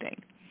dating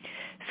thing.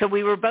 So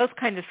we were both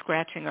kind of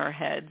scratching our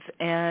heads.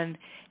 And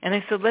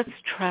I said, let's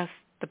trust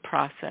the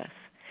process.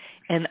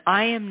 And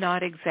I am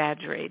not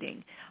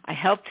exaggerating. I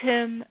helped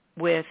him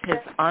with his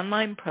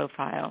online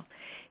profile.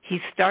 He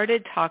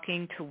started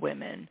talking to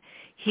women.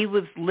 He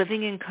was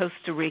living in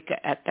Costa Rica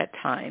at that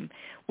time.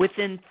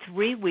 Within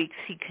 3 weeks,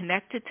 he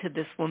connected to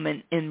this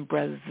woman in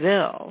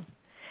Brazil.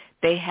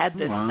 They had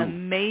this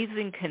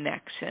amazing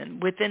connection.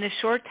 Within a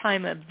short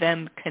time of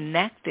them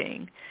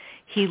connecting,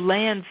 he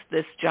lands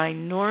this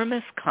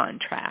ginormous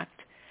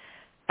contract.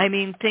 I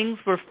mean, things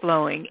were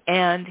flowing,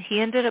 and he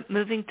ended up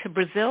moving to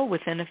Brazil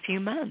within a few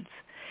months.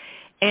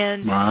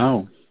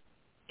 And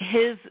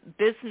his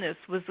business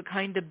was the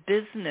kind of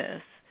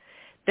business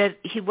that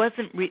he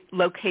wasn't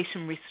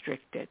location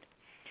restricted.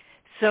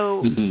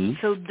 So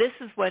so this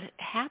is what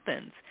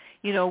happens.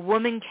 You know, a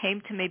woman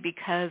came to me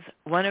because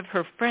one of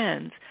her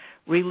friends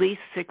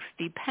released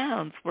 60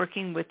 pounds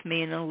working with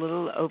me in a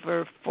little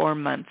over 4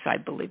 months, I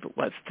believe it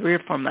was, 3 or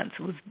 4 months.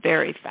 It was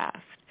very fast.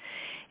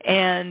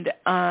 And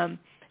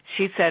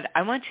she said,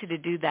 I want you to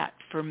do that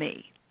for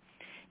me.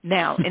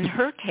 Now, in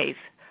her case,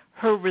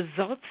 her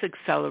results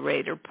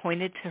accelerator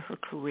pointed to her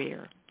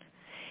career.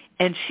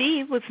 And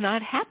she was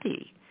not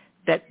happy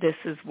that this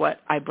is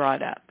what I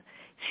brought up.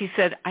 She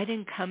said, I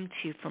didn't come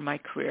to you for my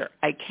career.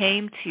 I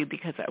came to you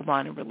because I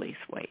want to release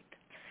weight.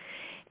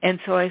 And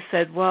so I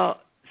said,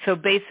 well, so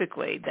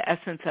basically the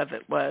essence of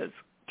it was,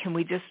 can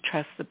we just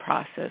trust the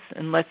process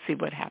and let's see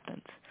what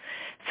happens?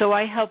 So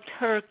I helped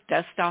her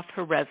dust off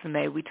her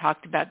resume. We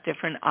talked about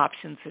different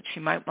options that she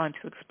might want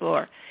to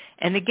explore.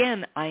 And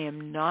again, I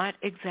am not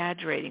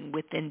exaggerating.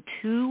 Within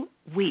 2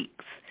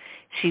 weeks,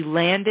 she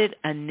landed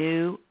a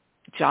new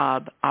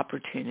job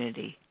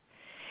opportunity.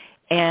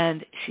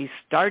 And she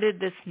started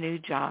this new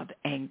job,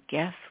 and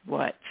guess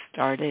what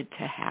started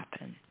to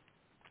happen?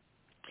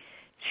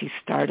 She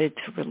started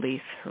to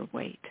release her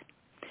weight.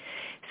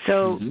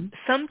 So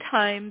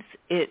sometimes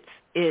it's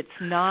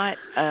not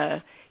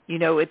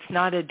it's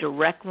not a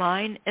direct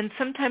line, and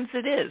sometimes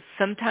it is.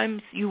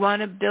 Sometimes you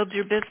want to build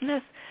your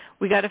business,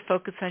 we got to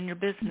focus on your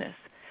business.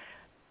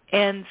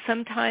 And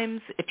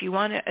sometimes if you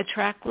want to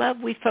attract love,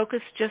 we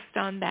focus just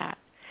on that.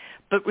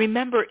 But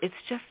remember, it's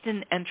just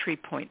an entry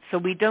point, so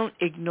we don't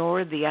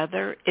ignore the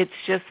other. It's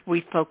just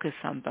we focus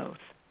on both.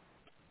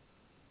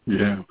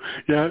 Yeah,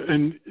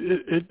 and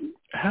it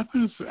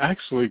happens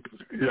actually,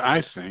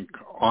 I think,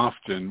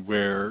 often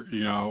where,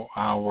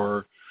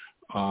 our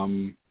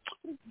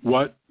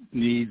what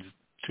needs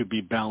to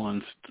be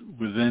balanced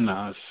within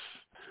us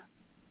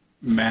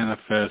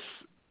manifests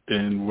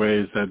in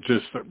ways that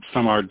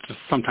sometimes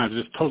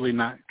just totally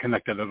not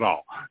connected at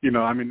all.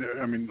 I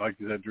mean, like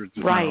you said, there's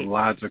just not a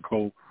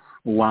logical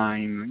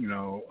line,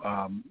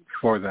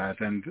 for that,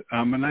 and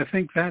I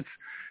think that's,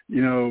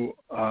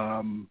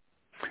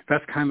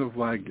 that's kind of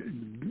like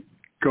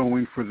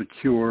going for the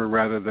cure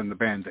rather than the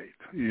Band-Aid,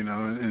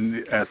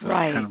 in the essence,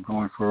 kind of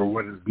going for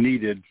what is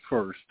needed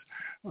first.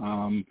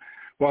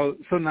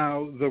 So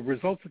now the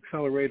Results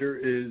Accelerator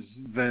is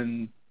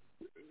then,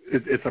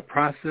 it's a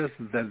process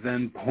that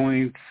then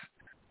points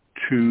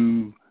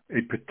to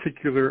a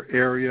particular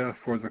area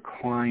for the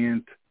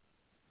client.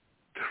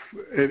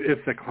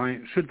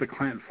 Should the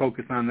client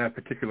focus on that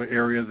particular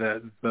area,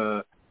 that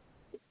the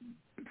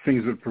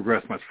things would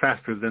progress much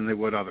faster than they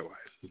would otherwise.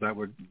 Is that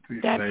what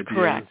the idea is?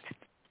 Correct.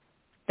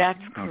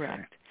 That's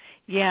correct.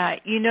 Yeah,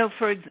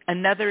 for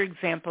another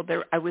example,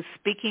 I was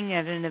speaking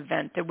at an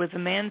event. There was a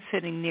man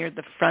sitting near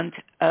the front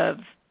of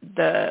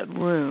the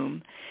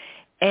room,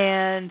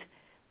 and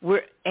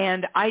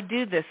I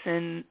do this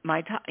in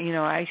my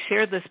I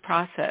share this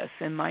process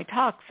in my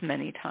talks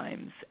many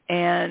times,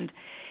 and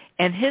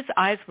his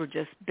eyes were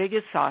just big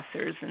as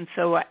saucers, and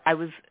so I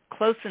was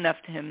close enough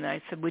to him that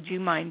I said, would you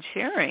mind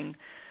sharing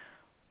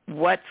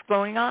what's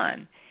going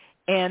on?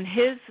 And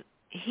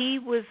he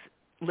was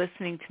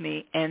listening to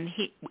me, and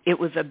it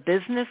was a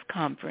business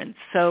conference,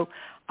 so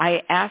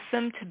I asked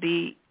them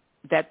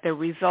that their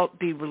result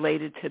be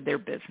related to their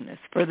business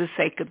for the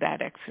sake of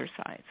that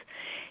exercise.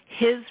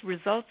 His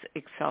results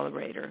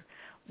accelerator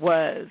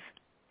was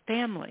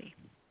family,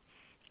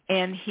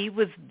 and he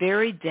was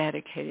very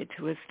dedicated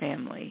to his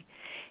family.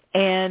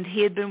 And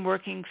he had been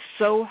working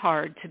so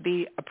hard to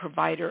be a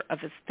provider of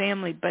his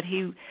family, but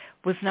he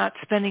was not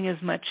spending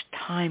as much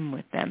time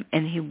with them,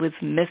 and he was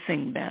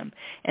missing them,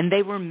 and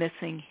they were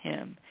missing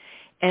him.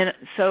 And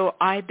so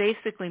I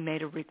basically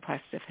made a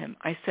request of him.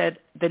 I said,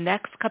 the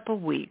next couple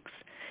weeks,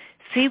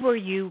 see where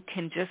you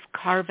can just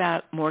carve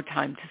out more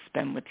time to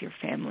spend with your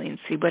family and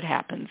see what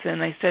happens.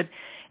 And I said,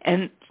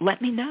 and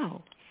let me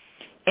know.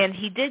 And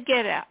he did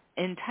get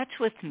in touch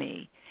with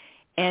me,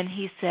 and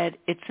he said,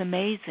 it's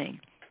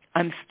amazing.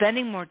 I'm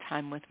spending more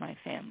time with my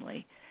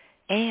family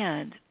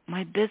and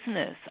my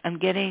business. I'm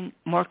getting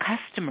more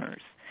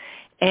customers.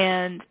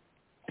 And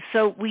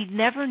so we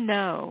never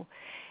know.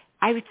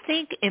 I would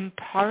think in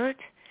part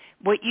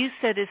what you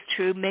said is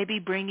true, maybe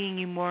bringing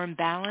you more in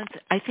balance.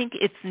 I think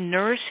it's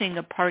nourishing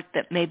a part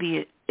that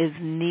maybe is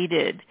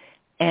needed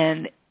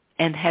and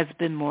has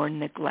been more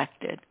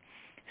neglected.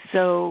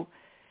 So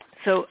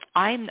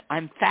I'm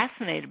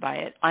fascinated by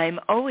it. I'm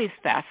always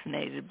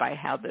fascinated by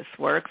how this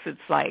works. It's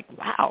like,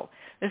 wow,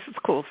 this is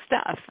cool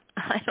stuff.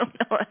 I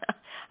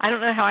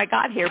don't know how I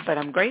got here, but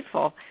I'm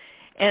grateful.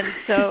 And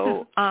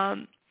so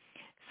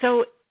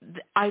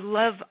I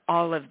love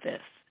all of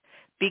this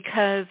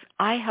because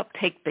I help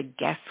take the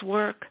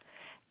guesswork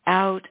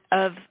out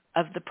of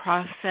the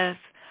process.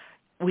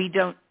 You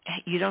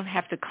don't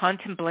have to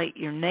contemplate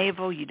your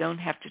navel. You don't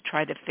have to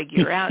try to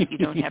figure out. You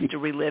don't have to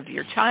relive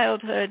your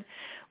childhood.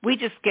 We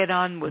just get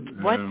on with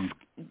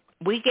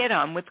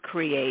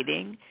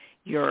creating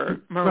your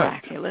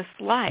miraculous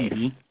life.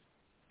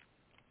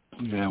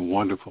 Mm-hmm. Yeah,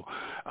 wonderful.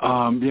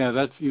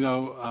 That's,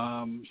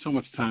 so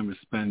much time is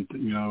spent,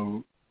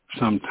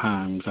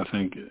 sometimes I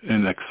think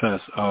in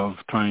excess of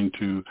trying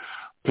to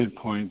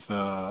pinpoint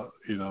the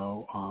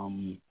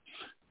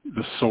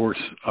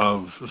source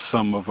of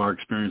some of our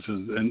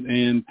experiences.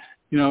 And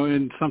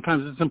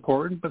sometimes it's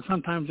important, but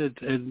sometimes it's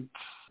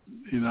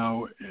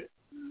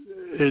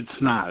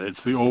not. It's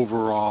the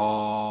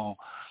overall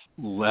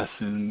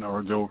lesson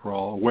or the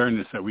overall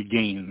awareness that we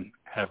gain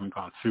having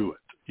gone through it,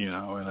 and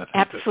I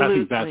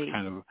think that's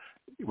kind of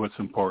what's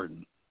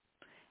important.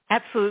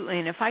 Absolutely.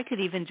 And if I could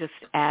even just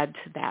add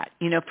to that,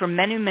 for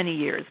many, many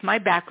years, my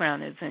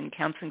background is in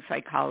counseling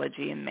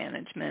psychology and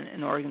management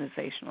and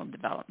organizational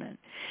development.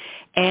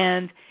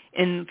 And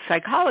in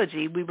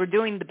psychology, we were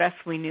doing the best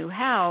we knew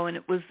how, and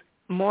it was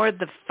more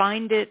the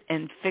find it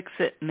and fix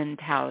it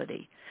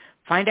mentality.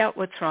 Find out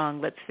what's wrong.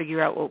 Let's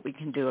figure out what we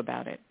can do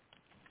about it.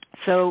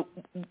 So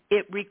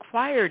it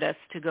required us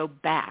to go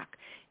back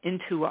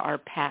into our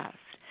past.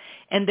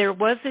 And there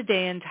was a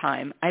day and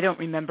time, I don't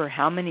remember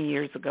how many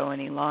years ago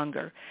any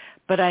longer,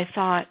 but I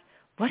thought,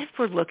 what if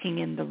we're looking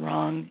in the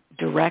wrong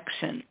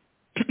direction?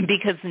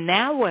 Because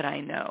now what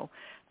I know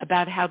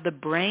about how the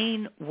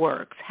brain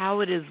works, how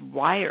it is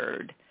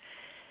wired,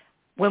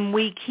 when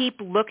we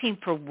keep looking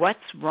for what's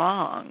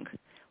wrong,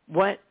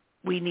 what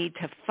we need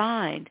to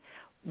find,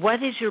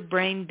 what is your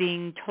brain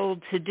being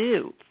told to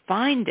do?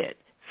 Find it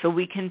so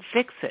we can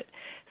fix it.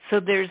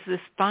 So there's this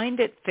find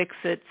it, fix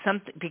it,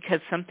 something because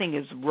something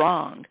is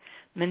wrong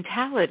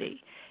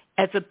mentality,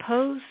 as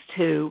opposed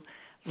to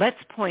let's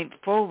point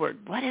forward.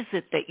 What is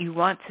it that you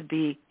want to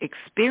be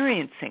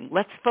experiencing?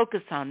 Let's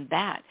focus on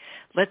that.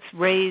 Let's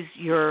raise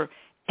your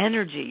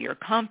energy, your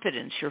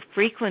confidence, your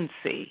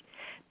frequency,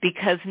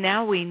 because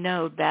now we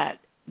know that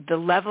the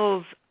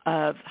levels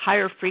of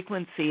higher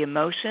frequency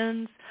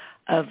emotions,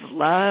 of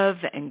love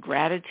and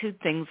gratitude,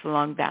 things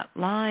along that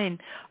line,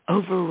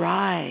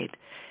 override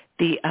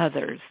the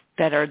others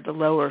that are the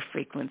lower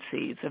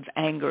frequencies of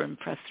anger and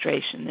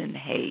frustration and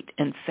hate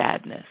and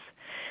sadness.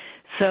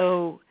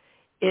 So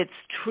it's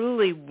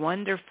truly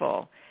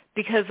wonderful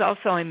because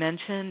also I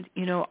mentioned,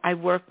 I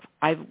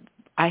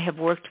have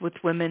worked with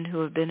women who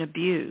have been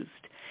abused,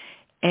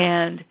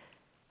 and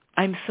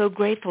I'm so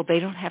grateful they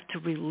don't have to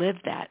relive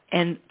that.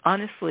 And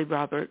honestly,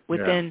 Robert,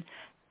 within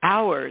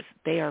hours,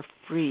 they are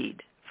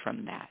freed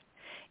from that.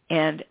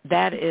 And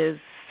that is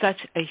such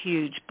a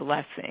huge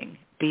blessing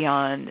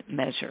beyond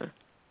measure.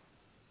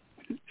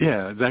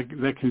 Yeah,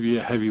 that can be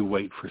a heavy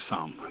weight for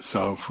some,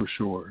 so for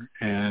sure.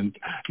 And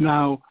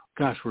now,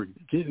 gosh, we're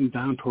getting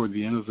down toward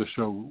the end of the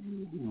show,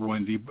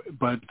 Wendy,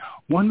 but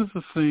one of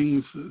the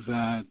things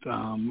that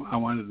I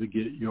wanted to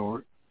get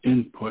your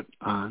input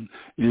on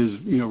is,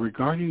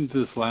 regarding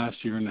this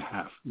last year and a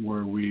half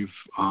where we've,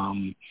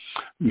 been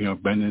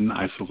in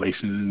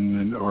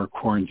isolation or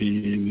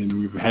quarantine and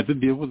we've had to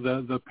deal with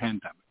the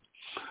pandemic.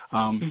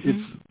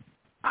 It's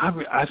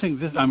I think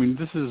this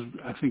is,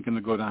 I think, going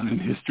to go down in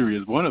history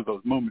as one of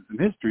those moments in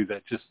history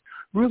that just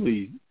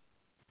really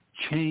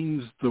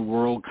changed the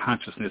world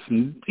consciousness,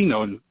 and in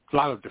a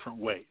lot of different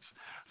ways.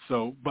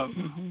 So, but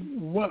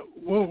what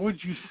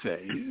would you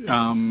say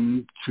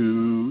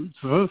to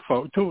those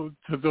folks, to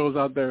those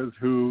out there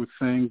who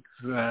think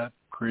that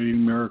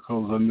creating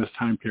miracles in this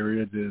time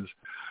period is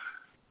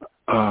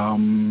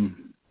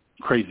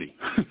crazy?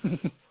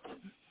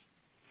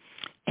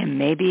 And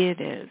maybe it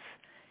is.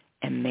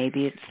 And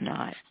maybe it's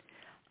not.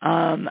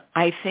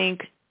 I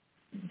think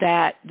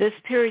that this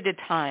period of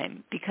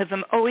time, because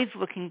I'm always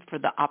looking for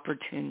the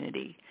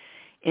opportunity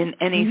in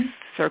any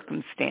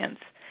circumstance,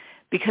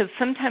 because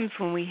sometimes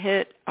when we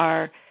hit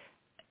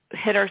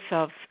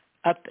ourselves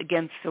up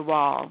against the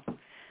wall,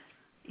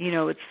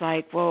 it's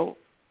like, well,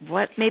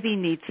 what maybe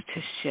needs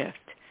to shift?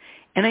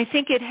 And I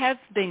think it has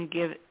been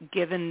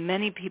given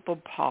many people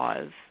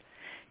pause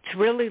to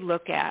really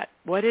look at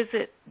what is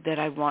it that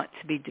I want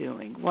to be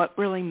doing, what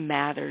really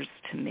matters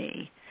to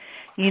me,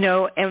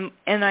 and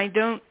I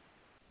don't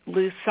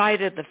lose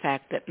sight of the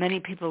fact that many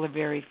people are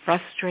very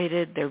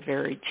frustrated, they're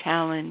very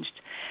challenged.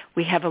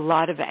 We have a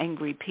lot of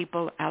angry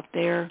people out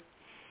there,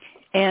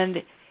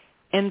 and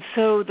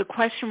so the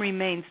question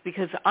remains,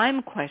 because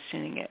I'm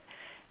questioning it.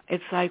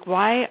 It's like,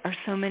 why are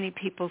so many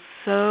people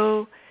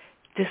so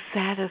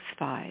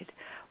dissatisfied?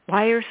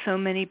 Why are so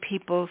many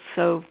people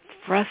so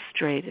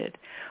frustrated?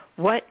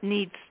 What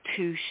needs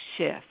to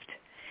shift?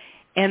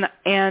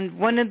 And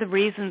one of the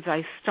reasons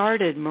I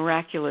started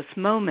Miraculous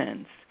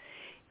Moments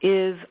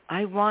is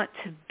I want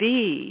to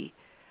be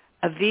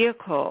a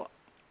vehicle,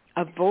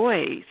 a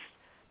voice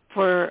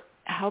for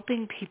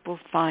helping people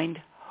find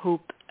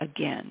hope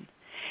again.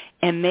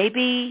 And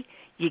maybe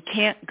you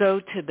can't go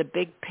to the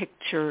big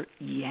picture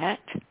yet,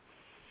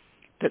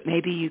 but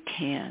maybe you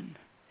can.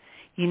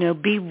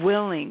 Be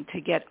willing to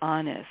get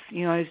honest.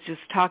 I was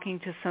just talking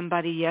to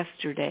somebody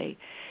yesterday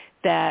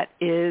that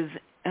is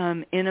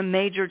in a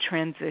major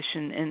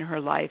transition in her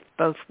life,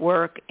 both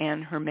work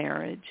and her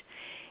marriage.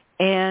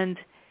 And,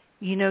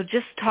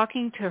 just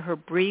talking to her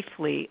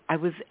briefly, I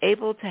was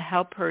able to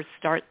help her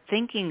start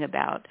thinking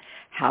about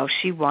how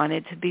she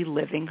wanted to be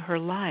living her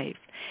life.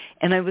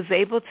 And I was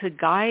able to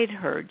guide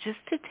her just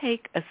to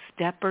take a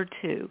step or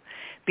two,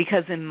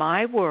 because in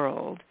my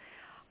world,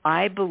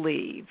 I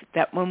believe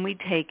that when we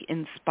take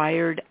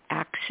inspired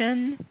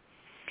action,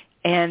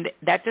 and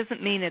that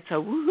doesn't mean it's a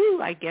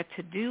woohoo, I get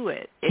to do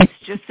it. It's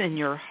just in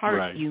your heart,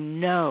 right. You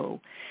know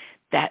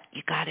that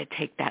you got to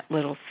take that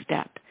little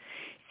step.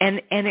 And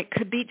it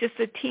could be just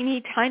a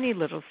teeny tiny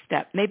little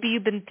step. Maybe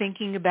you've been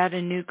thinking about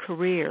a new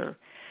career.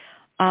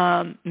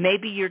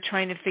 Maybe you're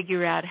trying to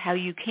figure out how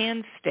you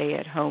can stay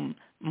at home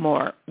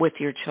more with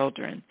your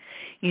children.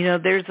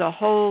 There's a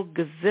whole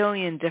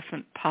gazillion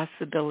different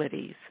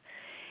possibilities.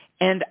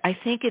 And I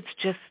think it's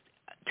just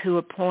to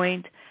a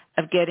point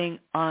of getting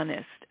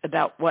honest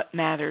about what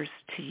matters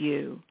to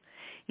you.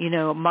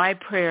 My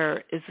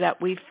prayer is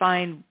that we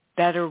find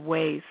better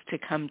ways to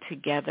come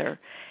together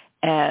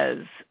as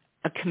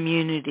a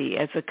community,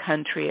 as a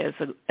country,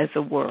 as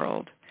a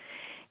world,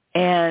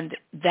 and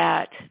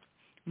that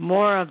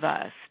more of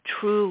us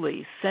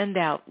truly send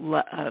out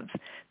love,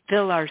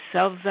 fill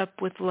ourselves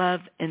up with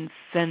love, and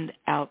send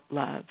out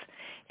love.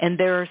 And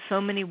there are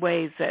so many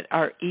ways that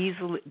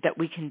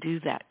we can do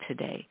that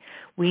today.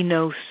 We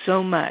know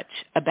so much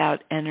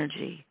about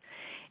energy.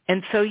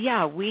 And so,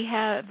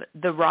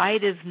 the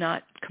ride is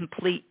not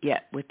complete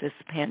yet with this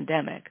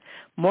pandemic.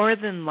 More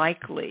than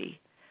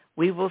likely,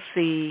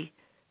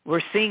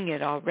 we're seeing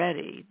it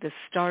already, the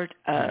start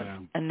of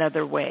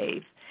another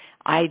wave.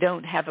 I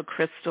don't have a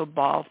crystal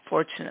ball,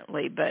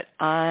 fortunately, but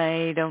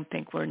I don't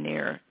think we're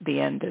near the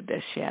end of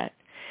this yet.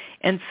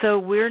 And so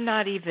we're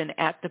not even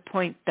at the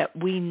point that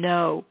we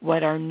know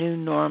what our new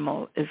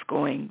normal is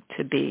going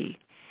to be.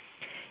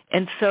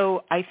 And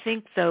so I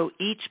think, though,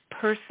 each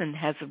person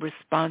has a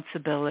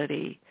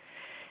responsibility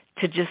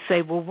to just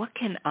say, well, what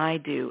can I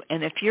do?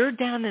 And if you're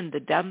down in the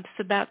dumps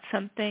about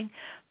something,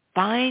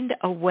 find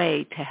a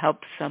way to help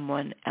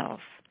someone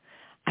else.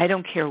 I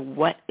don't care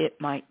what it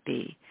might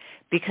be,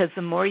 because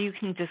the more you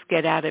can just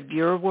get out of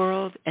your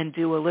world and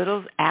do a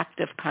little act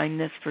of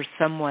kindness for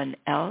someone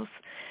else,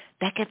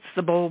 that gets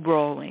the ball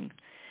rolling.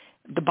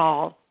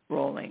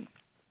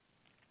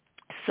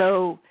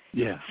 So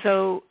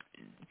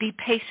be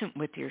patient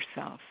with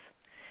yourself.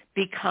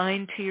 Be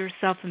kind to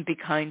yourself and be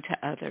kind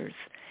to others.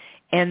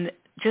 And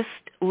just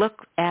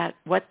look at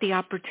what the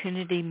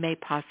opportunity may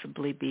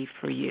possibly be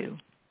for you.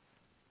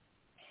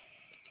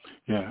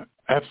 Yeah,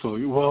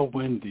 absolutely. Well,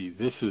 Wendy,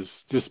 this has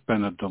just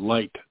been a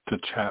delight to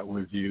chat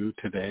with you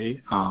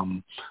today.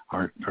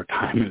 Our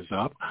time is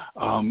up,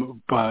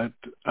 but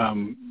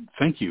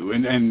thank you.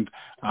 And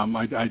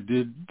I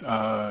did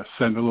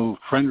send a little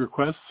friend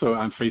request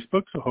on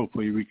Facebook, so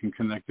hopefully we can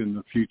connect in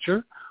the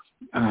future.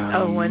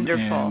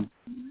 Wonderful.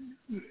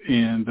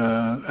 And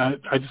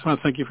I just want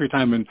to thank you for your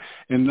time.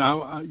 And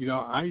now,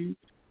 I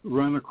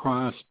run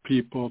across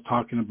people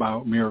talking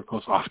about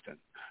miracles often,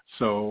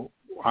 so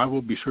I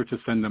will be sure to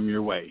send them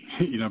your way,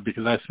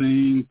 because I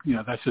think,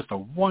 that's just a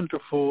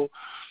wonderful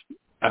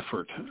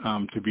effort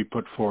to be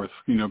put forth,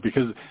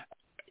 because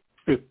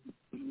if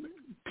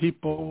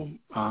people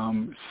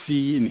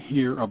see and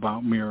hear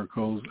about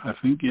miracles, I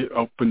think it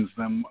opens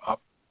them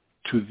up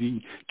to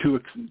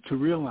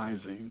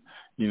realizing,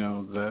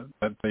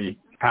 that they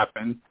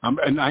happen.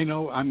 And I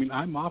know,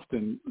 I'm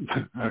often,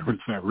 I wouldn't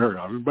say very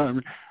often, but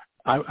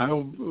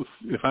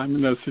if I'm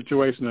in a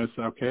situation, I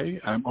say, okay,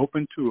 I'm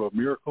open to a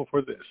miracle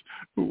for this,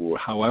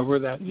 however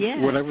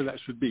whatever that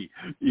should be,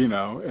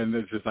 and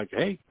it's just like,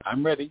 hey,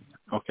 I'm ready.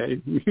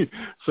 Okay.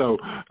 So,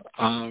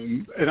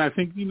 and I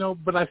think,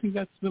 but I think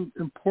that's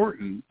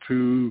important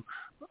to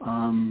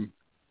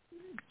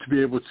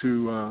be able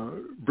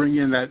to bring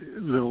in that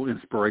little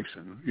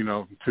inspiration,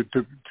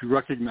 to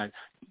recognize,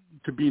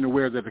 to being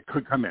aware that it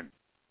could come in.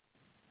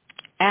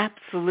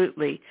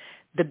 Absolutely.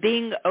 The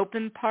being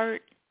open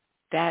part,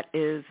 that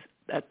is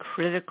a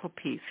critical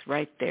piece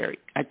right there.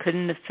 I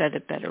couldn't have said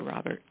it better,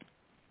 Robert.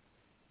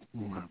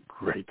 Well,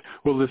 great.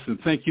 Well, listen,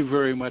 thank you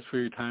very much for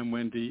your time,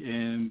 Wendy.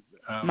 And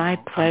my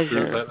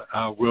pleasure. I'm sure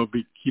that we'll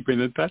be keeping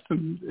in touch,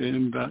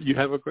 and you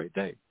have a great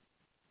day.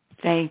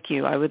 Thank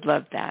you. I would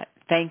love that.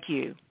 Thank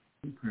you.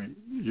 Great.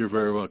 You're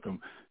very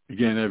welcome.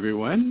 Again,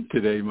 everyone,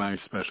 today my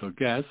special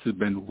guest has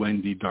been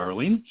Wendy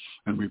Darling,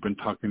 and we've been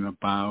talking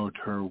about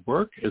her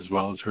work as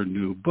well as her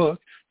new book,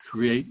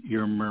 create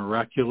your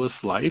miraculous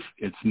life.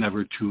 It's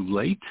never too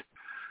late.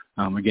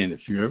 Again, if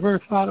you ever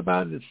thought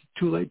about it, it's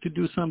too late to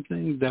do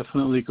something,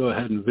 definitely go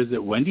ahead and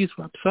visit Wendy's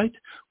website,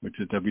 which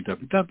is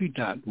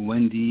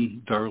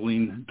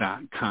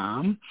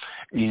www.wendydarling.com.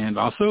 And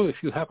also, if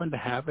you happen to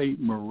have a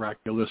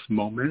miraculous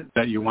moment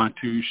that you want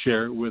to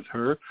share with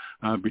her,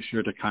 be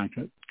sure to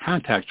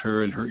contact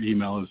her, and her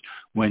email is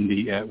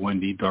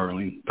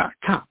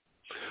wendy@wendydarling.com.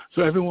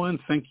 So everyone,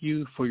 thank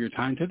you for your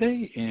time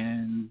today,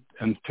 and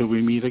until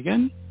we meet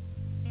again,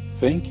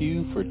 thank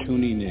you for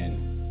tuning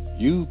in.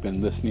 You've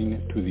been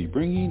listening to the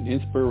Bringing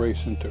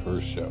Inspiration to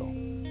Earth show.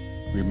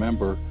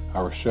 Remember,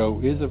 our show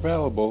is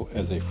available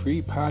as a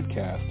free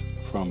podcast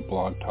from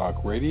Blog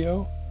Talk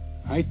Radio,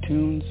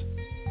 iTunes,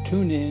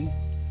 TuneIn,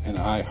 and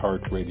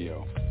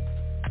iHeartRadio.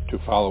 To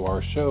follow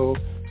our show,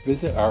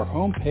 visit our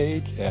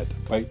homepage at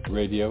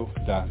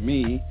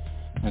biteradio.me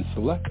and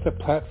select the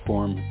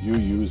platform you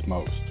use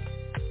most.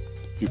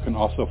 You can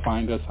also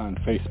find us on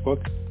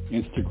Facebook,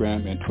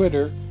 Instagram, and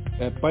Twitter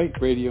at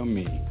Byte Radio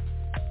Me.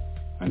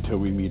 Until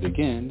we meet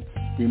again,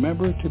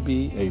 remember to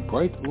be a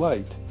bright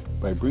light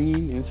by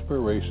bringing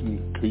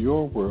inspiration to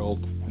your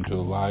world and to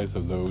the lives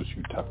of those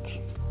you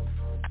touch.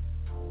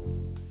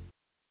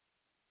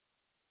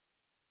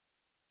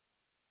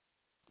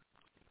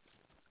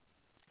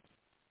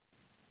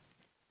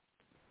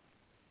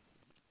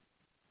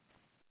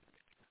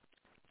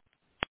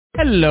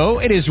 Hello,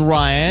 it is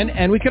Ryan,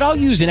 and we could all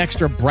use an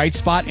extra bright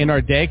spot in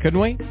our day, couldn't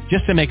we?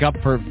 Just to make up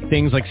for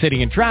things like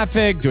sitting in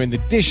traffic, doing the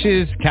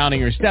dishes, counting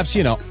your steps,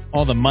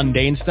 all the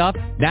mundane stuff.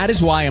 That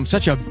is why I'm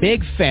such a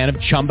big fan of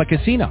Chumba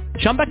Casino.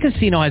 Chumba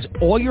Casino has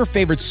all your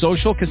favorite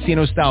social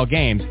casino-style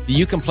games that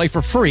you can play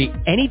for free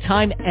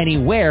anytime,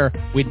 anywhere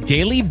with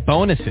daily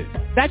bonuses.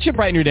 That should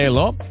brighten your day a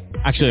little.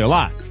 Actually, a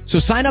lot. So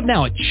sign up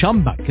now at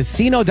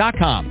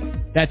ChumbaCasino.com.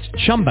 That's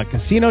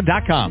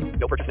ChumbaCasino.com.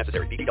 No purchase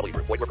necessary. VGW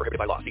Group. Void where prohibited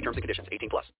by law. See terms and conditions. 18+.